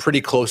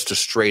pretty close to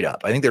straight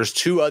up. I think there's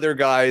two other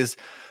guys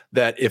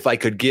that if I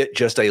could get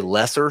just a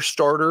lesser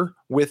starter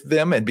with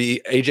them and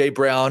be AJ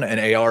Brown and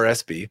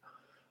ARSB,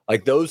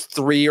 like those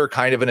three are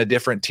kind of in a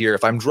different tier.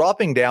 If I'm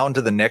dropping down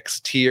to the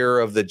next tier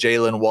of the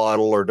Jalen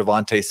Waddle or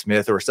Devontae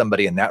Smith or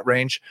somebody in that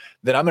range,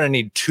 then I'm going to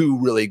need two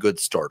really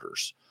good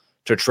starters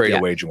to trade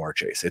away Jamar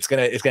Chase. It's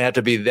gonna have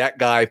to be that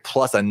guy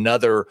plus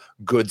another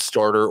good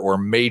starter or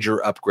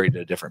major upgrade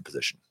at a different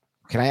position.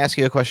 Can I ask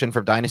you a question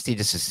from Dynasty?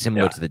 This is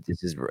similar to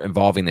this is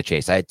involving the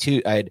Chase. I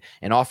had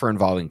an offer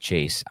involving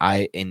Chase.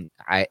 I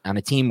on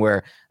a team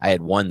where I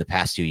had won the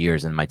past 2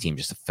 years and my team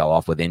just fell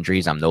off with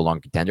injuries. I'm no longer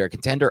a contender. A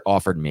contender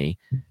offered me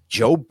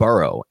Joe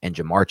Burrow and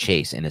Jamar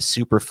Chase in a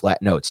super flat.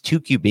 No, it's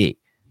 2 QB,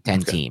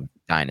 10 team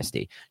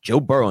Dynasty. Joe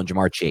Burrow and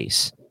Jamar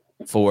Chase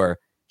for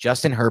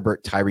Justin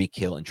Herbert, Tyreek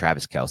Hill, and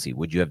Travis Kelce.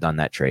 Would you have done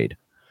that trade?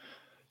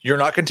 You're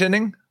not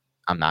contending?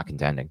 I'm not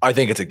contending. I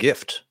think it's a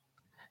gift.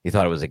 You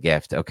thought it was a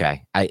gift.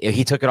 Okay.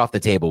 He took it off the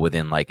table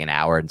within like an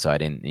hour. And so I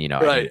didn't,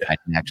 I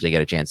didn't actually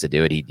get a chance to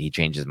do it. He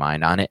changed his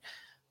mind on it.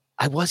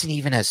 I wasn't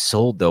even as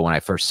sold though when I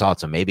first saw it.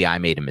 So maybe I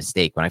made a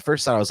mistake. When I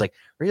first saw it, I was like,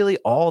 really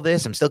all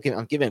this? I'm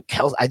giving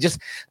Kels.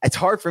 It's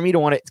hard for me to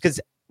want it because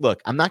look,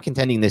 I'm not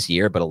contending this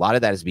year, but a lot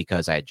of that is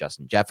because I had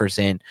Justin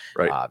Jefferson.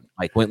 Right.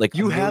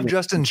 You have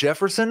Justin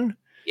Jefferson?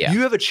 Yeah.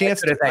 You have a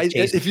chance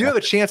if you have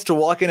a chance to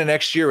walk into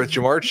next year with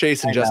Jamar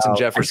Chase and Justin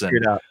Jefferson.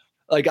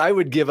 Like I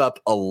would give up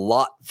a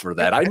lot for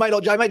that. I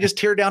might just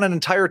tear down an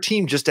entire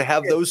team just to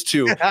have those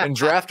two and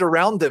draft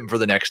around them for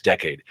the next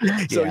decade.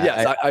 So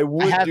yes, I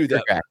would do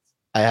that. Regrets.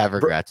 I have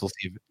regrets. We'll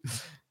see.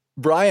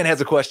 Brian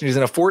has a question. He's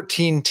in a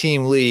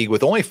 14-team league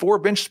with only 4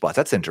 bench spots.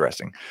 That's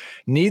interesting.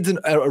 Needs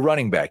a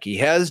running back. He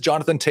has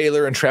Jonathan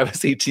Taylor and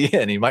Travis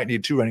Etienne. He might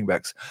need 2 running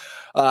backs.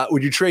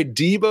 Would you trade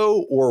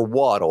Debo or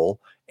Waddle,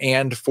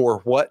 and for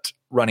what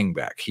running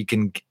back? He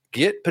can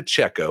get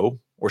Pacheco.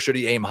 Or should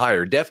he aim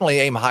higher? Definitely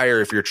aim higher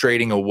if you're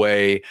trading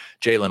away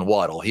Jalen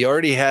Waddle. He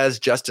already has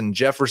Justin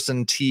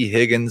Jefferson, T.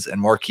 Higgins,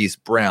 and Marquise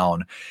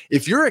Brown.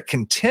 If you're a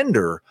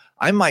contender,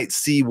 I might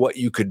see what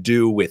you could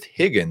do with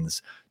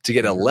Higgins to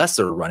get a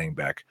lesser running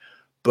back.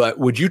 But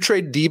would you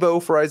trade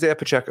Debo for Isaiah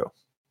Pacheco?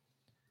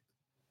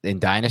 In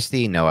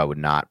Dynasty, no, I would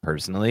not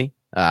personally.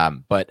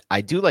 But I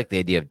do like the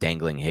idea of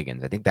dangling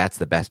Higgins. I think that's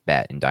the best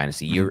bet in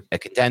Dynasty. You're a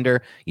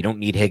contender. You don't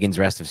need Higgins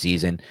rest of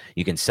season.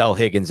 You can sell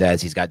Higgins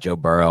as he's got Joe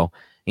Burrow.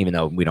 Even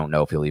though we don't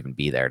know if he'll even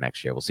be there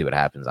next year. We'll see what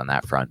happens on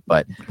that front.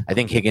 But I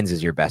think Higgins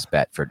is your best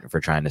bet for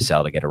trying to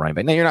sell to get a running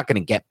back. Now, you're not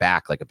going to get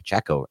back like a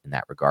Pacheco in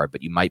that regard,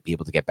 but you might be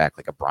able to get back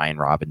like a Brian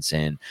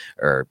Robinson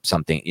or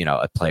something,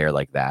 a player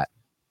like that.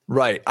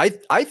 Right.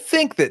 I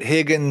think that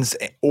Higgins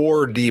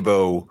or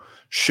Debo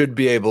should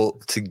be able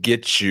to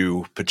get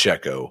you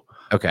Pacheco.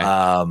 Okay.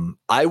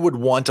 I would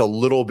want a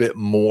little bit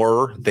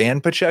more than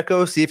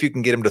Pacheco. See if you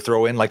can get him to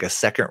throw in like a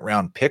 2nd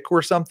round pick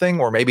or something,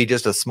 or maybe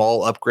just a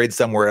small upgrade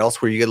somewhere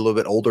else where you get a little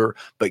bit older,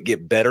 but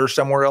get better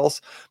somewhere else.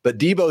 But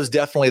Debo is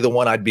definitely the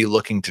one I'd be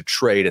looking to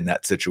trade in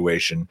that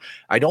situation.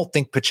 I don't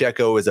think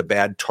Pacheco is a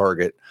bad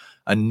target.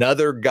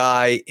 Another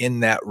guy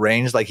in that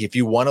range, like if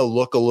you want to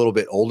look a little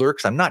bit older,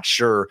 because I'm not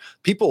sure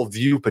people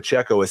view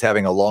Pacheco as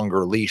having a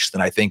longer leash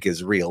than I think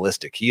is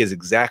realistic. He is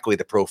exactly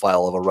the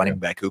profile of a running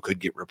back who could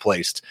get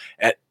replaced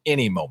at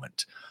any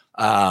moment.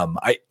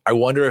 I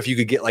wonder if you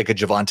could get like a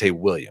Javonte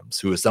Williams,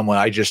 who is someone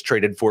I just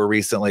traded for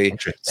recently,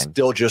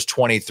 still just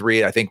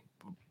 23. I think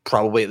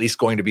probably at least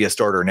going to be a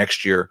starter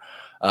next year.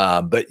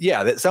 But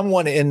yeah, that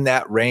someone in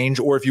that range,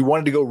 or if you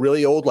wanted to go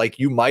really old, like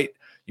you might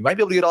be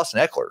able to get Austin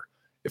Eckler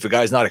if a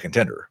guy's not a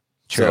contender.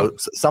 True.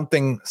 So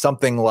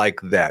something like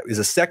that. Is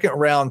a 2nd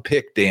round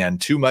pick, Dan,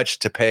 too much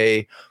to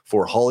pay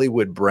for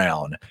Hollywood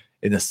Brown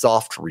in a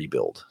soft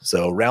rebuild?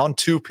 So round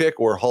 2 pick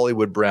or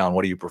Hollywood Brown,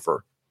 what do you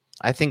prefer?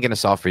 I think in a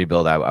soft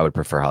rebuild, I would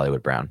prefer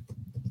Hollywood Brown.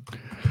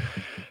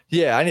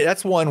 Yeah,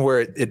 that's one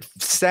where it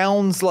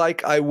sounds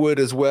like I would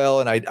as well.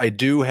 And I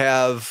do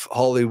have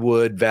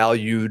Hollywood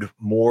valued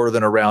more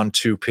than a round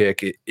 2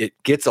 pick.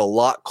 It gets a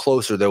lot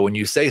closer though. When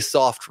you say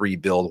soft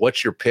rebuild,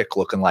 what's your pick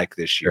looking like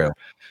this year?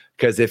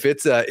 Because if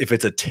it's a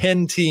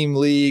 10-team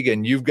league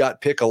and you've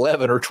got pick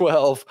 11 or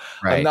 12,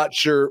 right. I'm not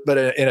sure. But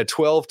in a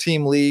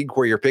 12-team league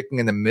where you're picking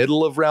in the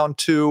middle of round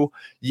 2,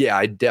 yeah,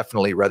 I'd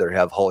definitely rather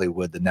have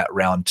Hollywood than that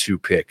round 2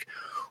 pick.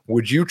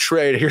 Would you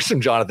trade? Here's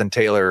some Jonathan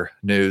Taylor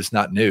news,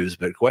 not news,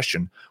 but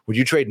question. Would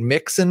you trade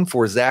Mixon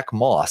for Zach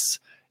Moss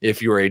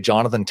if you're a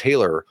Jonathan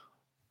Taylor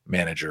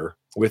manager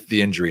with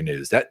the injury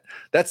news? That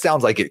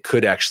sounds like it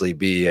could actually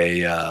be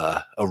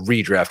a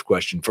redraft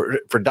question.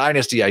 For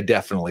Dynasty, I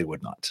definitely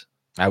would not.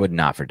 I would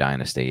not for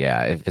Dynasty.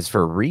 Yeah. If it's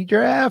for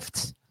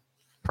redraft,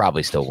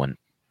 probably still wouldn't.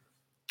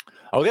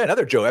 Okay.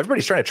 Another Joe.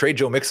 Everybody's trying to trade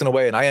Joe Mixon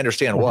away, and I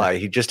understand why.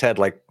 He just had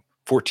like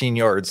 14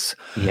 yards.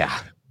 Yeah.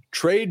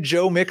 Trade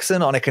Joe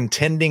Mixon on a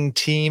contending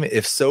team?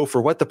 If so,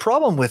 for what? The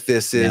problem with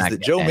this is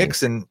that Joe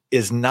Mixon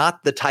is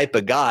not the type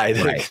of guy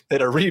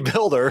that a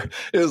rebuilder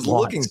is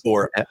looking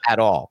for at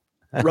all.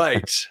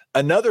 Right.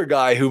 Another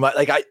guy who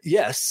might,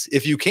 yes,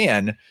 if you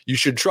can, you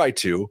should try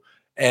to.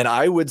 And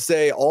I would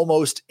say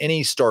almost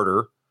any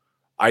starter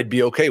I'd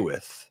be okay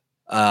with.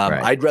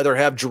 I'd rather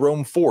have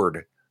Jerome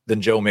Ford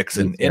than Joe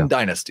Mixon in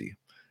Dynasty.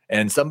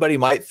 And somebody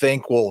might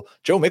think, well,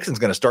 Joe Mixon's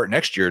going to start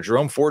next year.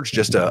 Jerome Ford's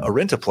just a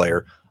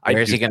rent-a-player.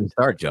 Where's he going to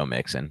start, Joe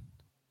Mixon?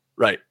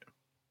 Right.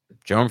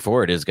 Jerome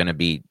Ford is going to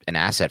be an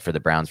asset for the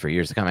Browns for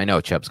years to come. I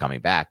know Chubb's coming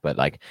back, but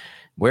like,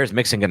 where's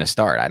Mixon going to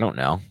start? I don't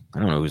know. I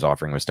don't know who's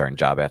offering a starting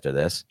job after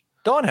this.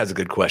 Don has a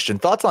good question.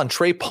 Thoughts on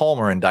Trey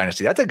Palmer in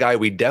Dynasty? That's a guy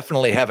we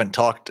definitely haven't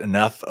talked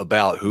enough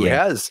about, who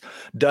has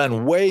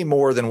done way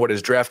more than what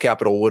his draft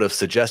capital would have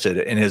suggested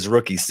in his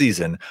rookie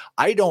season.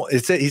 He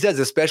says,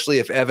 especially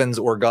if Evans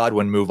or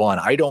Godwin move on.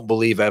 I don't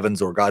believe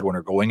Evans or Godwin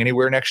are going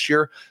anywhere next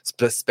year,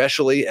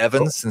 especially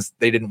Evans, since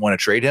they didn't want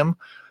to trade him.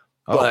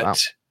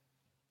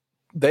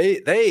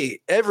 They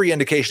every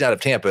indication out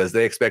of Tampa is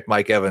they expect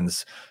Mike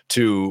Evans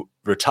to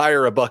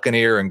retire a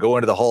Buccaneer and go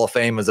into the Hall of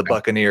Fame as a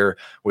Buccaneer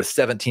with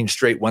 17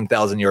 straight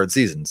 1,000-yard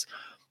seasons.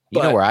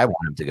 You know where I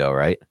want him to go,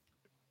 right?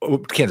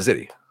 Kansas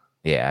City.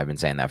 Yeah, I've been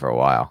saying that for a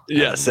while.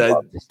 Yes.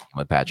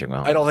 With Patrick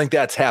Mahomes. I don't think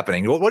that's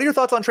happening. What are your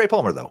thoughts on Trey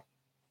Palmer, though?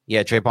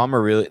 Yeah, Trey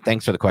Palmer, really,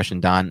 thanks for the question,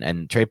 Don.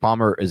 And Trey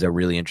Palmer is a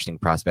really interesting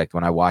prospect.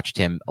 When I watched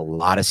him, a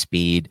lot of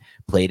speed,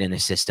 played in a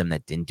system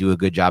that didn't do a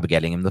good job of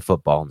getting him the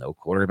football. No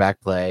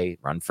quarterback play,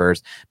 run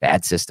first,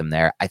 bad system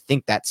there. I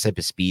think that type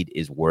of speed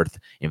is worth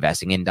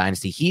investing in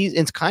Dynasty.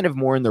 It's kind of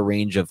more in the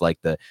range of like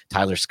the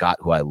Tyler Scott,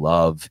 who I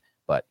love,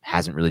 but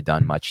hasn't really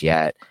done much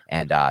yet.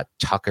 And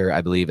Tucker,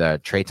 I believe,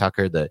 Trey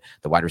Tucker, the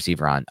wide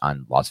receiver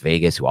on Las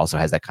Vegas, who also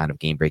has that kind of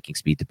game-breaking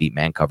speed to beat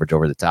man coverage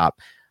over the top.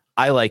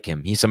 I like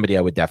him. He's somebody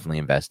I would definitely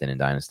invest in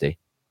Dynasty.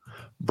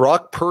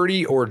 Brock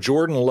Purdy or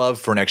Jordan Love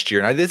for next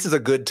year. Now, this is a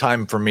good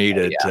time for me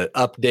to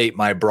update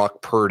my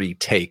Brock Purdy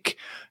take,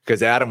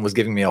 because Adam was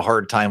giving me a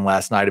hard time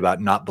last night about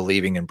not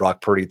believing in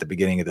Brock Purdy at the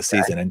beginning of the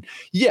season. And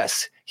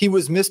yes, he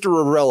was Mr.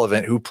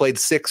 Irrelevant who played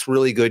 6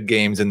 really good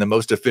games in the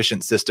most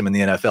efficient system in the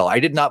NFL. I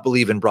did not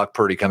believe in Brock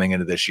Purdy coming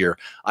into this year.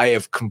 I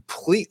have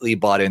completely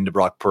bought into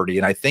Brock Purdy.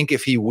 And I think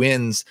if he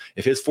wins,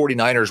 if his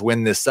 49ers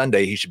win this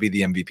Sunday, he should be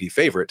the MVP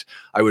favorite.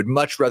 I would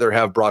much rather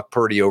have Brock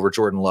Purdy over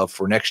Jordan Love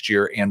for next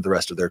year and the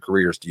rest of their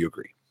careers. Do you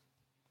agree?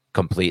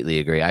 Completely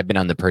agree. I've been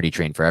on the Purdy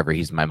train forever.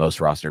 He's my most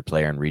rostered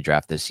player in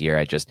redraft this year.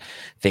 I just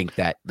think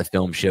that the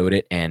film showed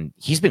it, and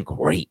he's been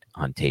great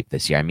on tape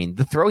this year. I mean,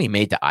 the throw he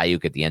made to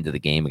Ayuk at the end of the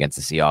game against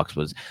the Seahawks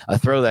was a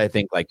throw that I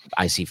think like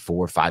I see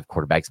 4 or 5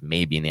 quarterbacks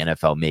maybe in the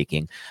NFL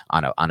making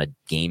on a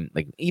game,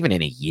 like even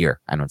in a year.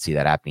 I don't see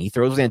that happening. He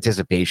throws with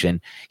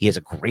anticipation. He has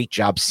a great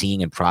job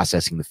seeing and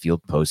processing the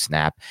field post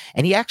snap,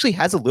 and he actually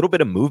has a little bit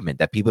of movement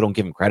that people don't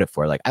give him credit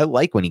for. Like, I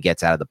like when he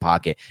gets out of the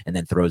pocket and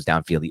then throws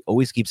downfield. He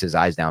always keeps his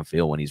eyes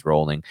downfield when he's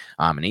rolling,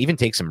 and even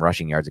takes some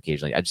rushing yards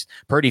occasionally.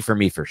 Purdy for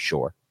me for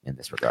sure in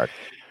this regard.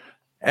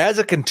 As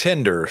a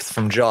contender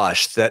from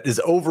Josh that is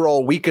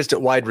overall weakest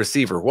at wide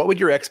receiver, what would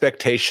your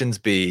expectations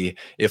be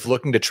if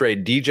looking to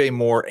trade DJ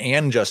Moore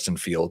and Justin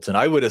Fields? And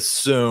I would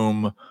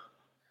assume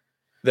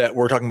that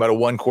we're talking about a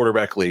 1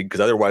 quarterback league,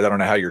 because otherwise I don't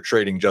know how you're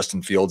trading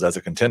Justin Fields as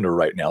a contender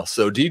right now.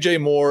 So DJ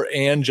Moore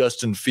and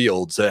Justin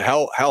Fields,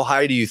 how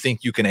high do you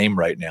think you can aim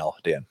right now,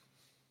 Dan?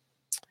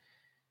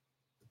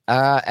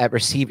 At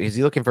receiver, is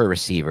he looking for a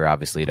receiver?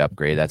 Obviously, to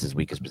upgrade, that's his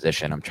weakest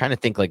position. I'm trying to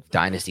think like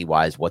dynasty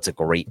wise, what's a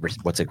great?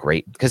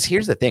 Because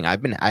here's the thing: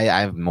 I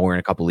have Moore in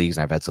a couple leagues,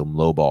 and I've had some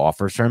low ball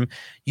offers from him.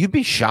 You'd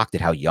be shocked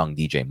at how young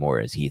DJ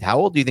Moore is. Heath, how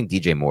old do you think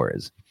DJ Moore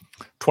is?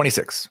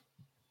 26.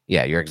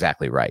 Yeah, you're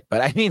exactly right.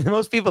 But I mean,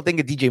 most people think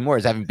of DJ Moore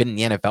as having been in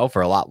the NFL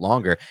for a lot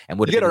longer. And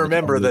would you got to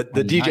remember that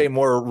the DJ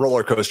Moore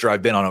roller coaster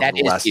I've been on over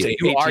the last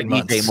 18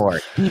 months. DJ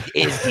Moore.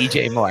 He is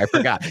DJ Moore. I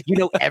forgot. You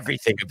know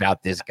everything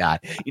about this guy.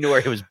 You know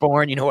where he was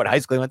born. You know what high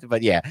school he went to.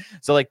 But yeah,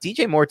 so like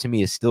DJ Moore to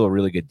me is still a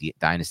really good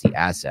dynasty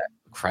asset.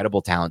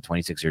 Incredible talent.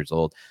 26 years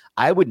old.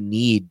 I'm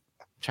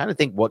trying to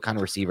think what kind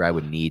of receiver I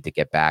would need to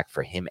get back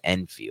for him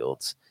and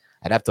Fields.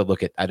 I'd have to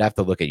look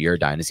at your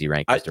dynasty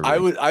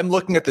rankings. I'm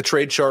looking at the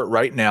trade chart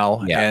right now,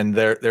 and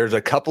there's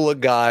a couple of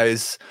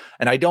guys,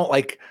 and I don't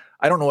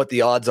know what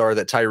the odds are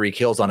that Tyreek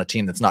Hill's on a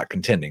team that's not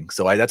contending.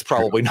 So that's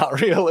probably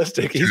not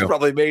realistic. He's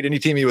probably made any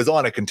team he was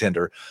on a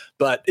contender,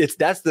 but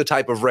that's the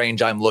type of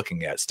range I'm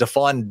looking at.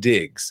 Stephon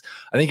Diggs.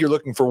 I think you're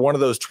looking for one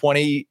of those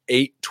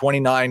 28,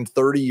 29,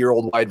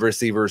 30-year-old wide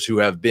receivers who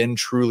have been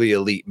truly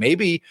elite.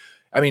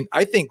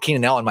 I think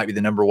Keenan Allen might be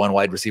the number 1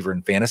 wide receiver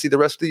in fantasy the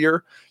rest of the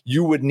year.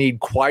 You would need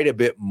quite a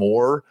bit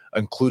more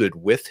included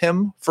with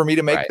him for me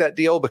to make that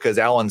deal, because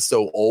Allen's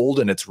so old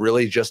and it's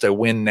really just a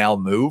win now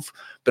move.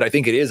 But I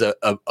think it is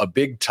a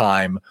big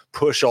time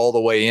push all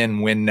the way in,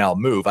 win now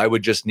move. I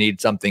would just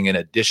need something in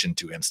addition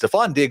to him.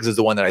 Stephon Diggs is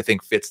the one that I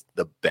think fits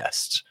the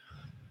best,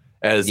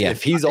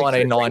 if he's on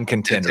a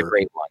non-contender. It's a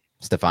great one,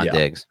 Stephon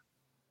Diggs.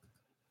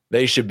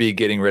 They should be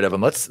getting rid of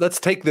him. Let's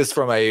take this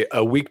from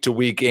a week to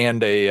week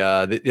and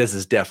this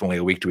is definitely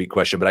a week to week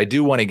question, but I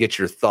do want to get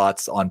your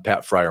thoughts on Pat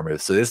Freiermuth.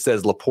 So this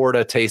says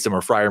Laporta, Taysom, or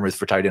Freiermuth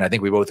for tight end. I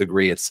think we both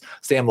agree it's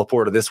Sam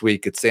Laporta this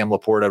week. It's Sam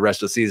Laporta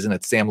rest of the season.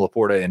 It's Sam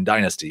Laporta in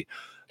Dynasty.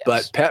 Yes.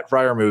 But Pat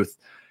Freiermuth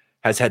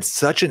has had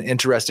such an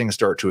interesting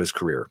start to his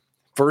career.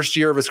 First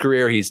year of his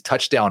career, he's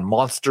touchdown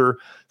monster.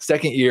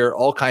 Second year,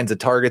 all kinds of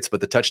targets,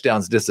 but the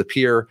touchdowns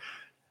disappear.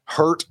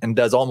 Hurt and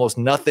does almost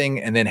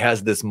nothing, and then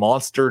has this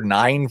monster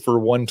 9 for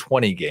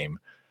 120 game.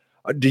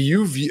 Do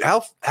you view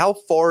how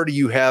far do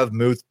you have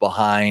Muth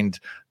behind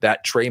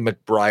that Trey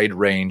McBride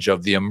range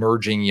of the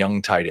emerging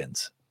young tight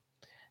ends?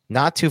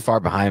 Not too far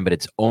behind, but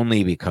it's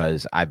only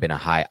because I've been a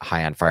high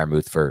on Fire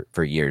Muth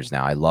for years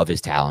now. I love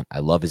his talent. I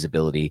love his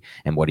ability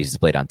and what he's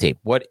displayed on tape.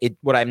 What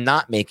I'm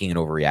not making an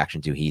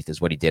overreaction to, Heath, is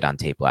what he did on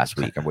tape last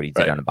week and what he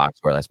did on the box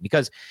score last week,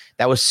 because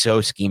that was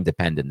so scheme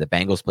dependent. The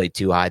Bengals played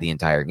too high the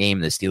entire game.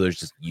 The Steelers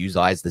just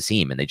utilized the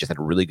seam, and they just had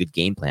a really good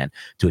game plan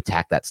to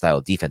attack that style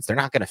of defense. They're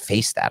not going to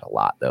face that a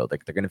lot, though.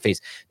 Like, they're going to face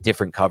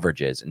different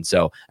coverages. And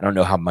so I don't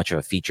know how much of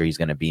a feature he's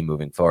going to be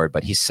moving forward,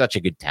 but he's such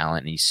a good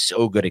talent, and he's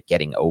so good at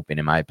getting open,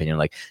 in my opinion.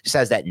 Like, just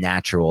has that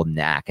natural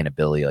knack and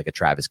ability, like a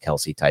Travis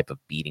Kelce type of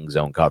beating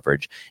zone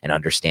coverage and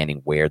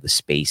understanding where the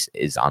space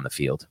is on the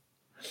field.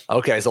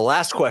 Okay, so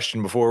last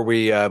question before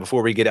we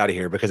get out of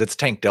here, because it's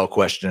Tank Dell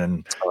question,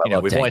 and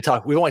we've only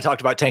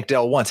talked about Tank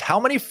Dell once. How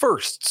many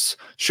firsts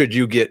should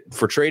you get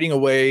for trading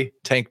away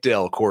Tank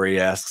Dell? Corey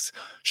asks.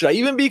 Should I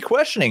even be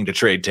questioning to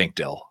trade Tank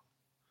Dell?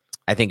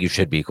 I think you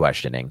should be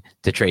questioning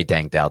to trade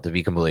Tank Dell, to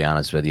be completely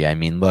honest with you. I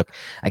mean, look,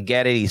 I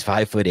get it. He's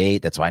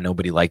 5'8". That's why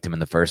nobody liked him in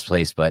the first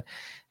place. But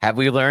have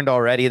we learned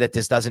already that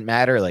this doesn't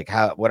matter? Like,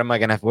 what are we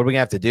going to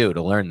have to do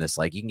to learn this?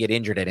 Like, you can get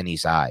injured at any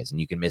size, and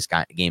you can miss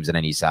games at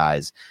any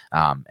size.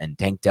 And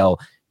Tank Dell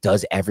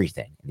does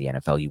everything in the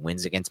NFL. He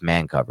wins against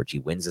man coverage. He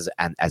wins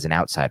as an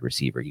outside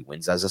receiver. He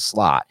wins as a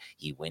slot.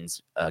 He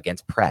wins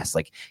against press.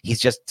 Like, he's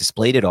just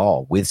displayed it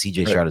all with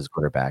CJ Stroud as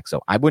quarterback.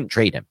 So I wouldn't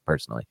trade him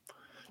personally.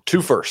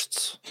 2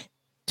 firsts.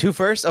 2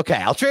 firsts? Okay,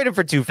 I'll trade him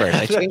for 2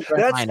 firsts.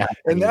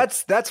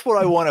 That's what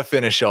I want to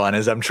finish on,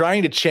 is I'm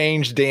trying to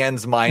change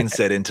Dan's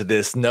mindset into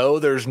this. No,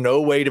 there's no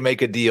way to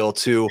make a deal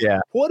to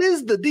what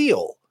is the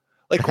deal?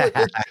 Like,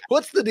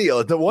 what's the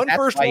deal? The one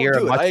first won't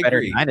do it. I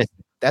agree.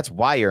 That's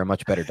why you're a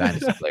much better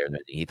dynasty player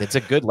than Heath. It's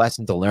a good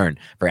lesson to learn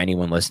for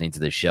anyone listening to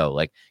this show.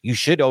 Like, you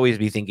should always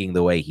be thinking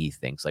the way he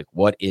thinks. Like,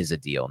 what is a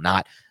deal?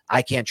 Not,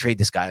 I can't trade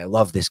this guy. I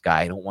love this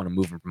guy. I don't want to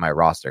move him from my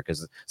roster,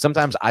 because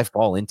sometimes I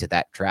fall into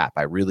that trap.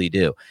 I really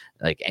do.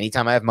 Like,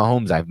 anytime I have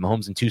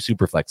Mahomes in 2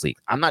 Superflex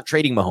leagues. I'm not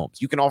trading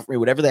Mahomes. You can offer me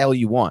whatever the hell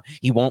you want.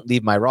 He won't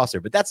leave my roster,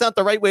 but that's not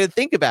the right way to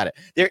think about it.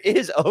 There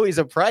is always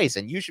a price,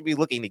 and you should be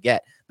looking to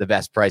get the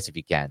best price if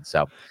you can.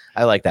 So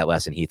I like that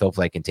lesson, Heath.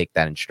 Hopefully I can take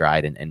that in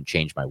stride and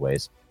change my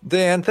ways.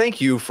 Dan,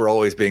 thank you for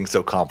always being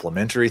so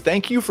complimentary.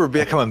 Thank you for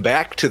coming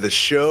back to the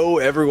show.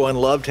 Everyone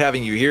loved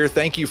having you here.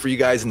 Thank you for you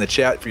guys in the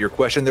chat for your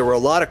question. There were a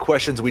lot of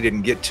questions we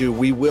didn't get to.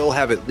 We will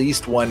have at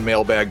least one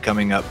mailbag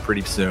coming up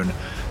pretty soon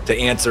to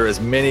answer as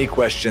many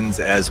questions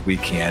as we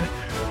can.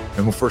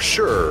 And for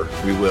sure,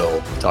 we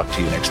will talk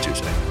to you next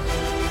Tuesday.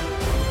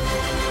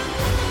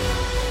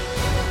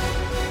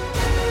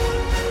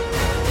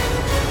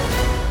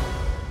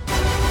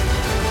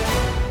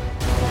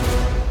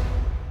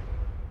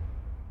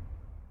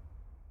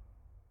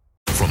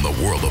 From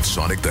the world of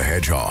Sonic the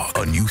Hedgehog,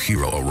 a new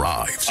hero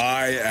arrives.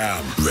 I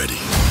am ready.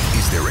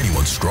 Is there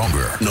anyone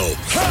stronger? No.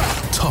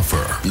 Ha!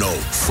 Tougher? No.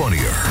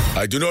 Funnier?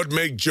 I do not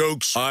make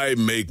jokes. I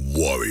make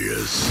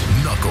warriors.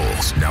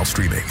 Knuckles, now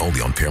streaming only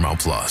on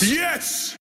Paramount+. Yes!